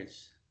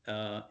years.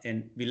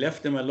 And we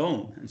left them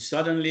alone. And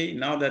suddenly,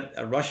 now that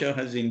Russia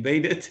has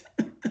invaded,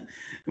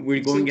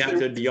 we're going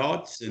after the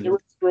yachts. And they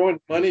were throwing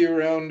money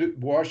around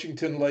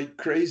Washington like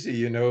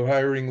crazy,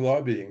 hiring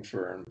lobbying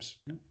firms.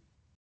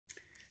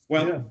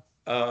 Well,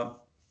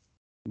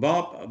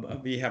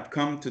 Bob, we have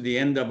come to the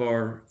end of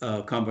our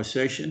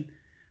conversation.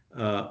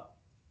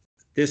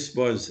 This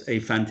was a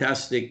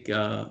fantastic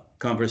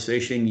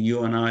conversation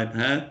you and I have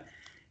had,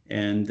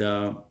 and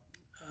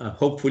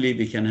hopefully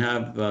we can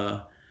have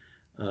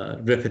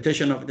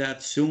repetition of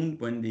that soon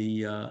when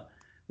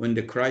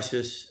the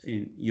crisis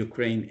in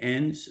Ukraine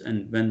ends,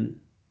 and when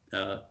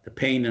the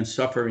pain and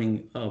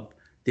suffering of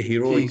the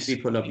heroic Peace.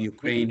 people of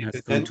Ukraine has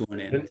come to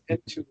an end. An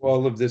end to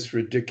all of this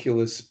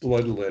ridiculous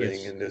bloodletting.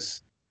 Yes. And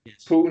this.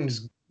 Yes.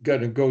 Putin's going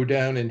to go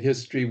down in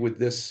history with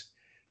this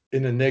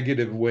in a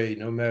negative way,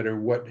 no matter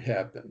what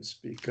happens,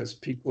 because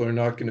people are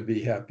not going to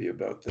be happy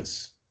about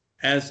this.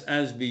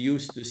 As we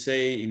used to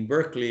say in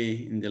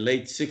Berkeley in the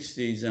late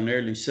 60s and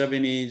early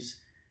 70s,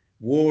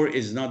 war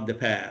is not the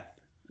path.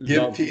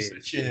 Give Love peace a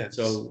is. chance.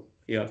 So,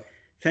 yeah.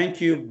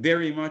 Thank you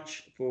very much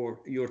for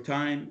your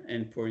time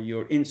and for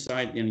your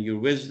insight and your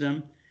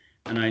wisdom.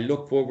 And I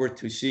look forward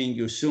to seeing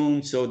you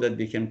soon so that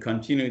we can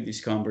continue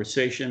this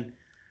conversation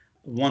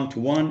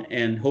one-to-one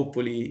and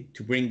hopefully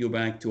to bring you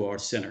back to our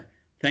center.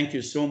 Thank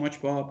you so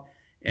much, Bob.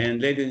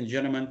 And ladies and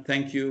gentlemen,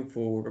 thank you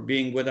for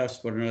being with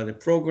us for another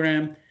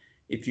program.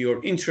 If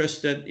you're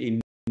interested in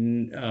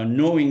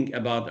knowing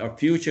about our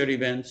future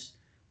events,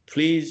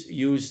 please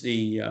use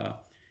the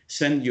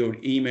send your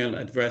email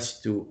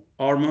address to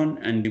Armand,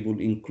 and we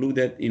will include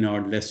it in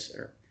our list.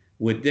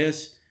 With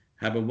this,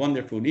 have a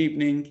wonderful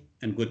evening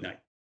and good night.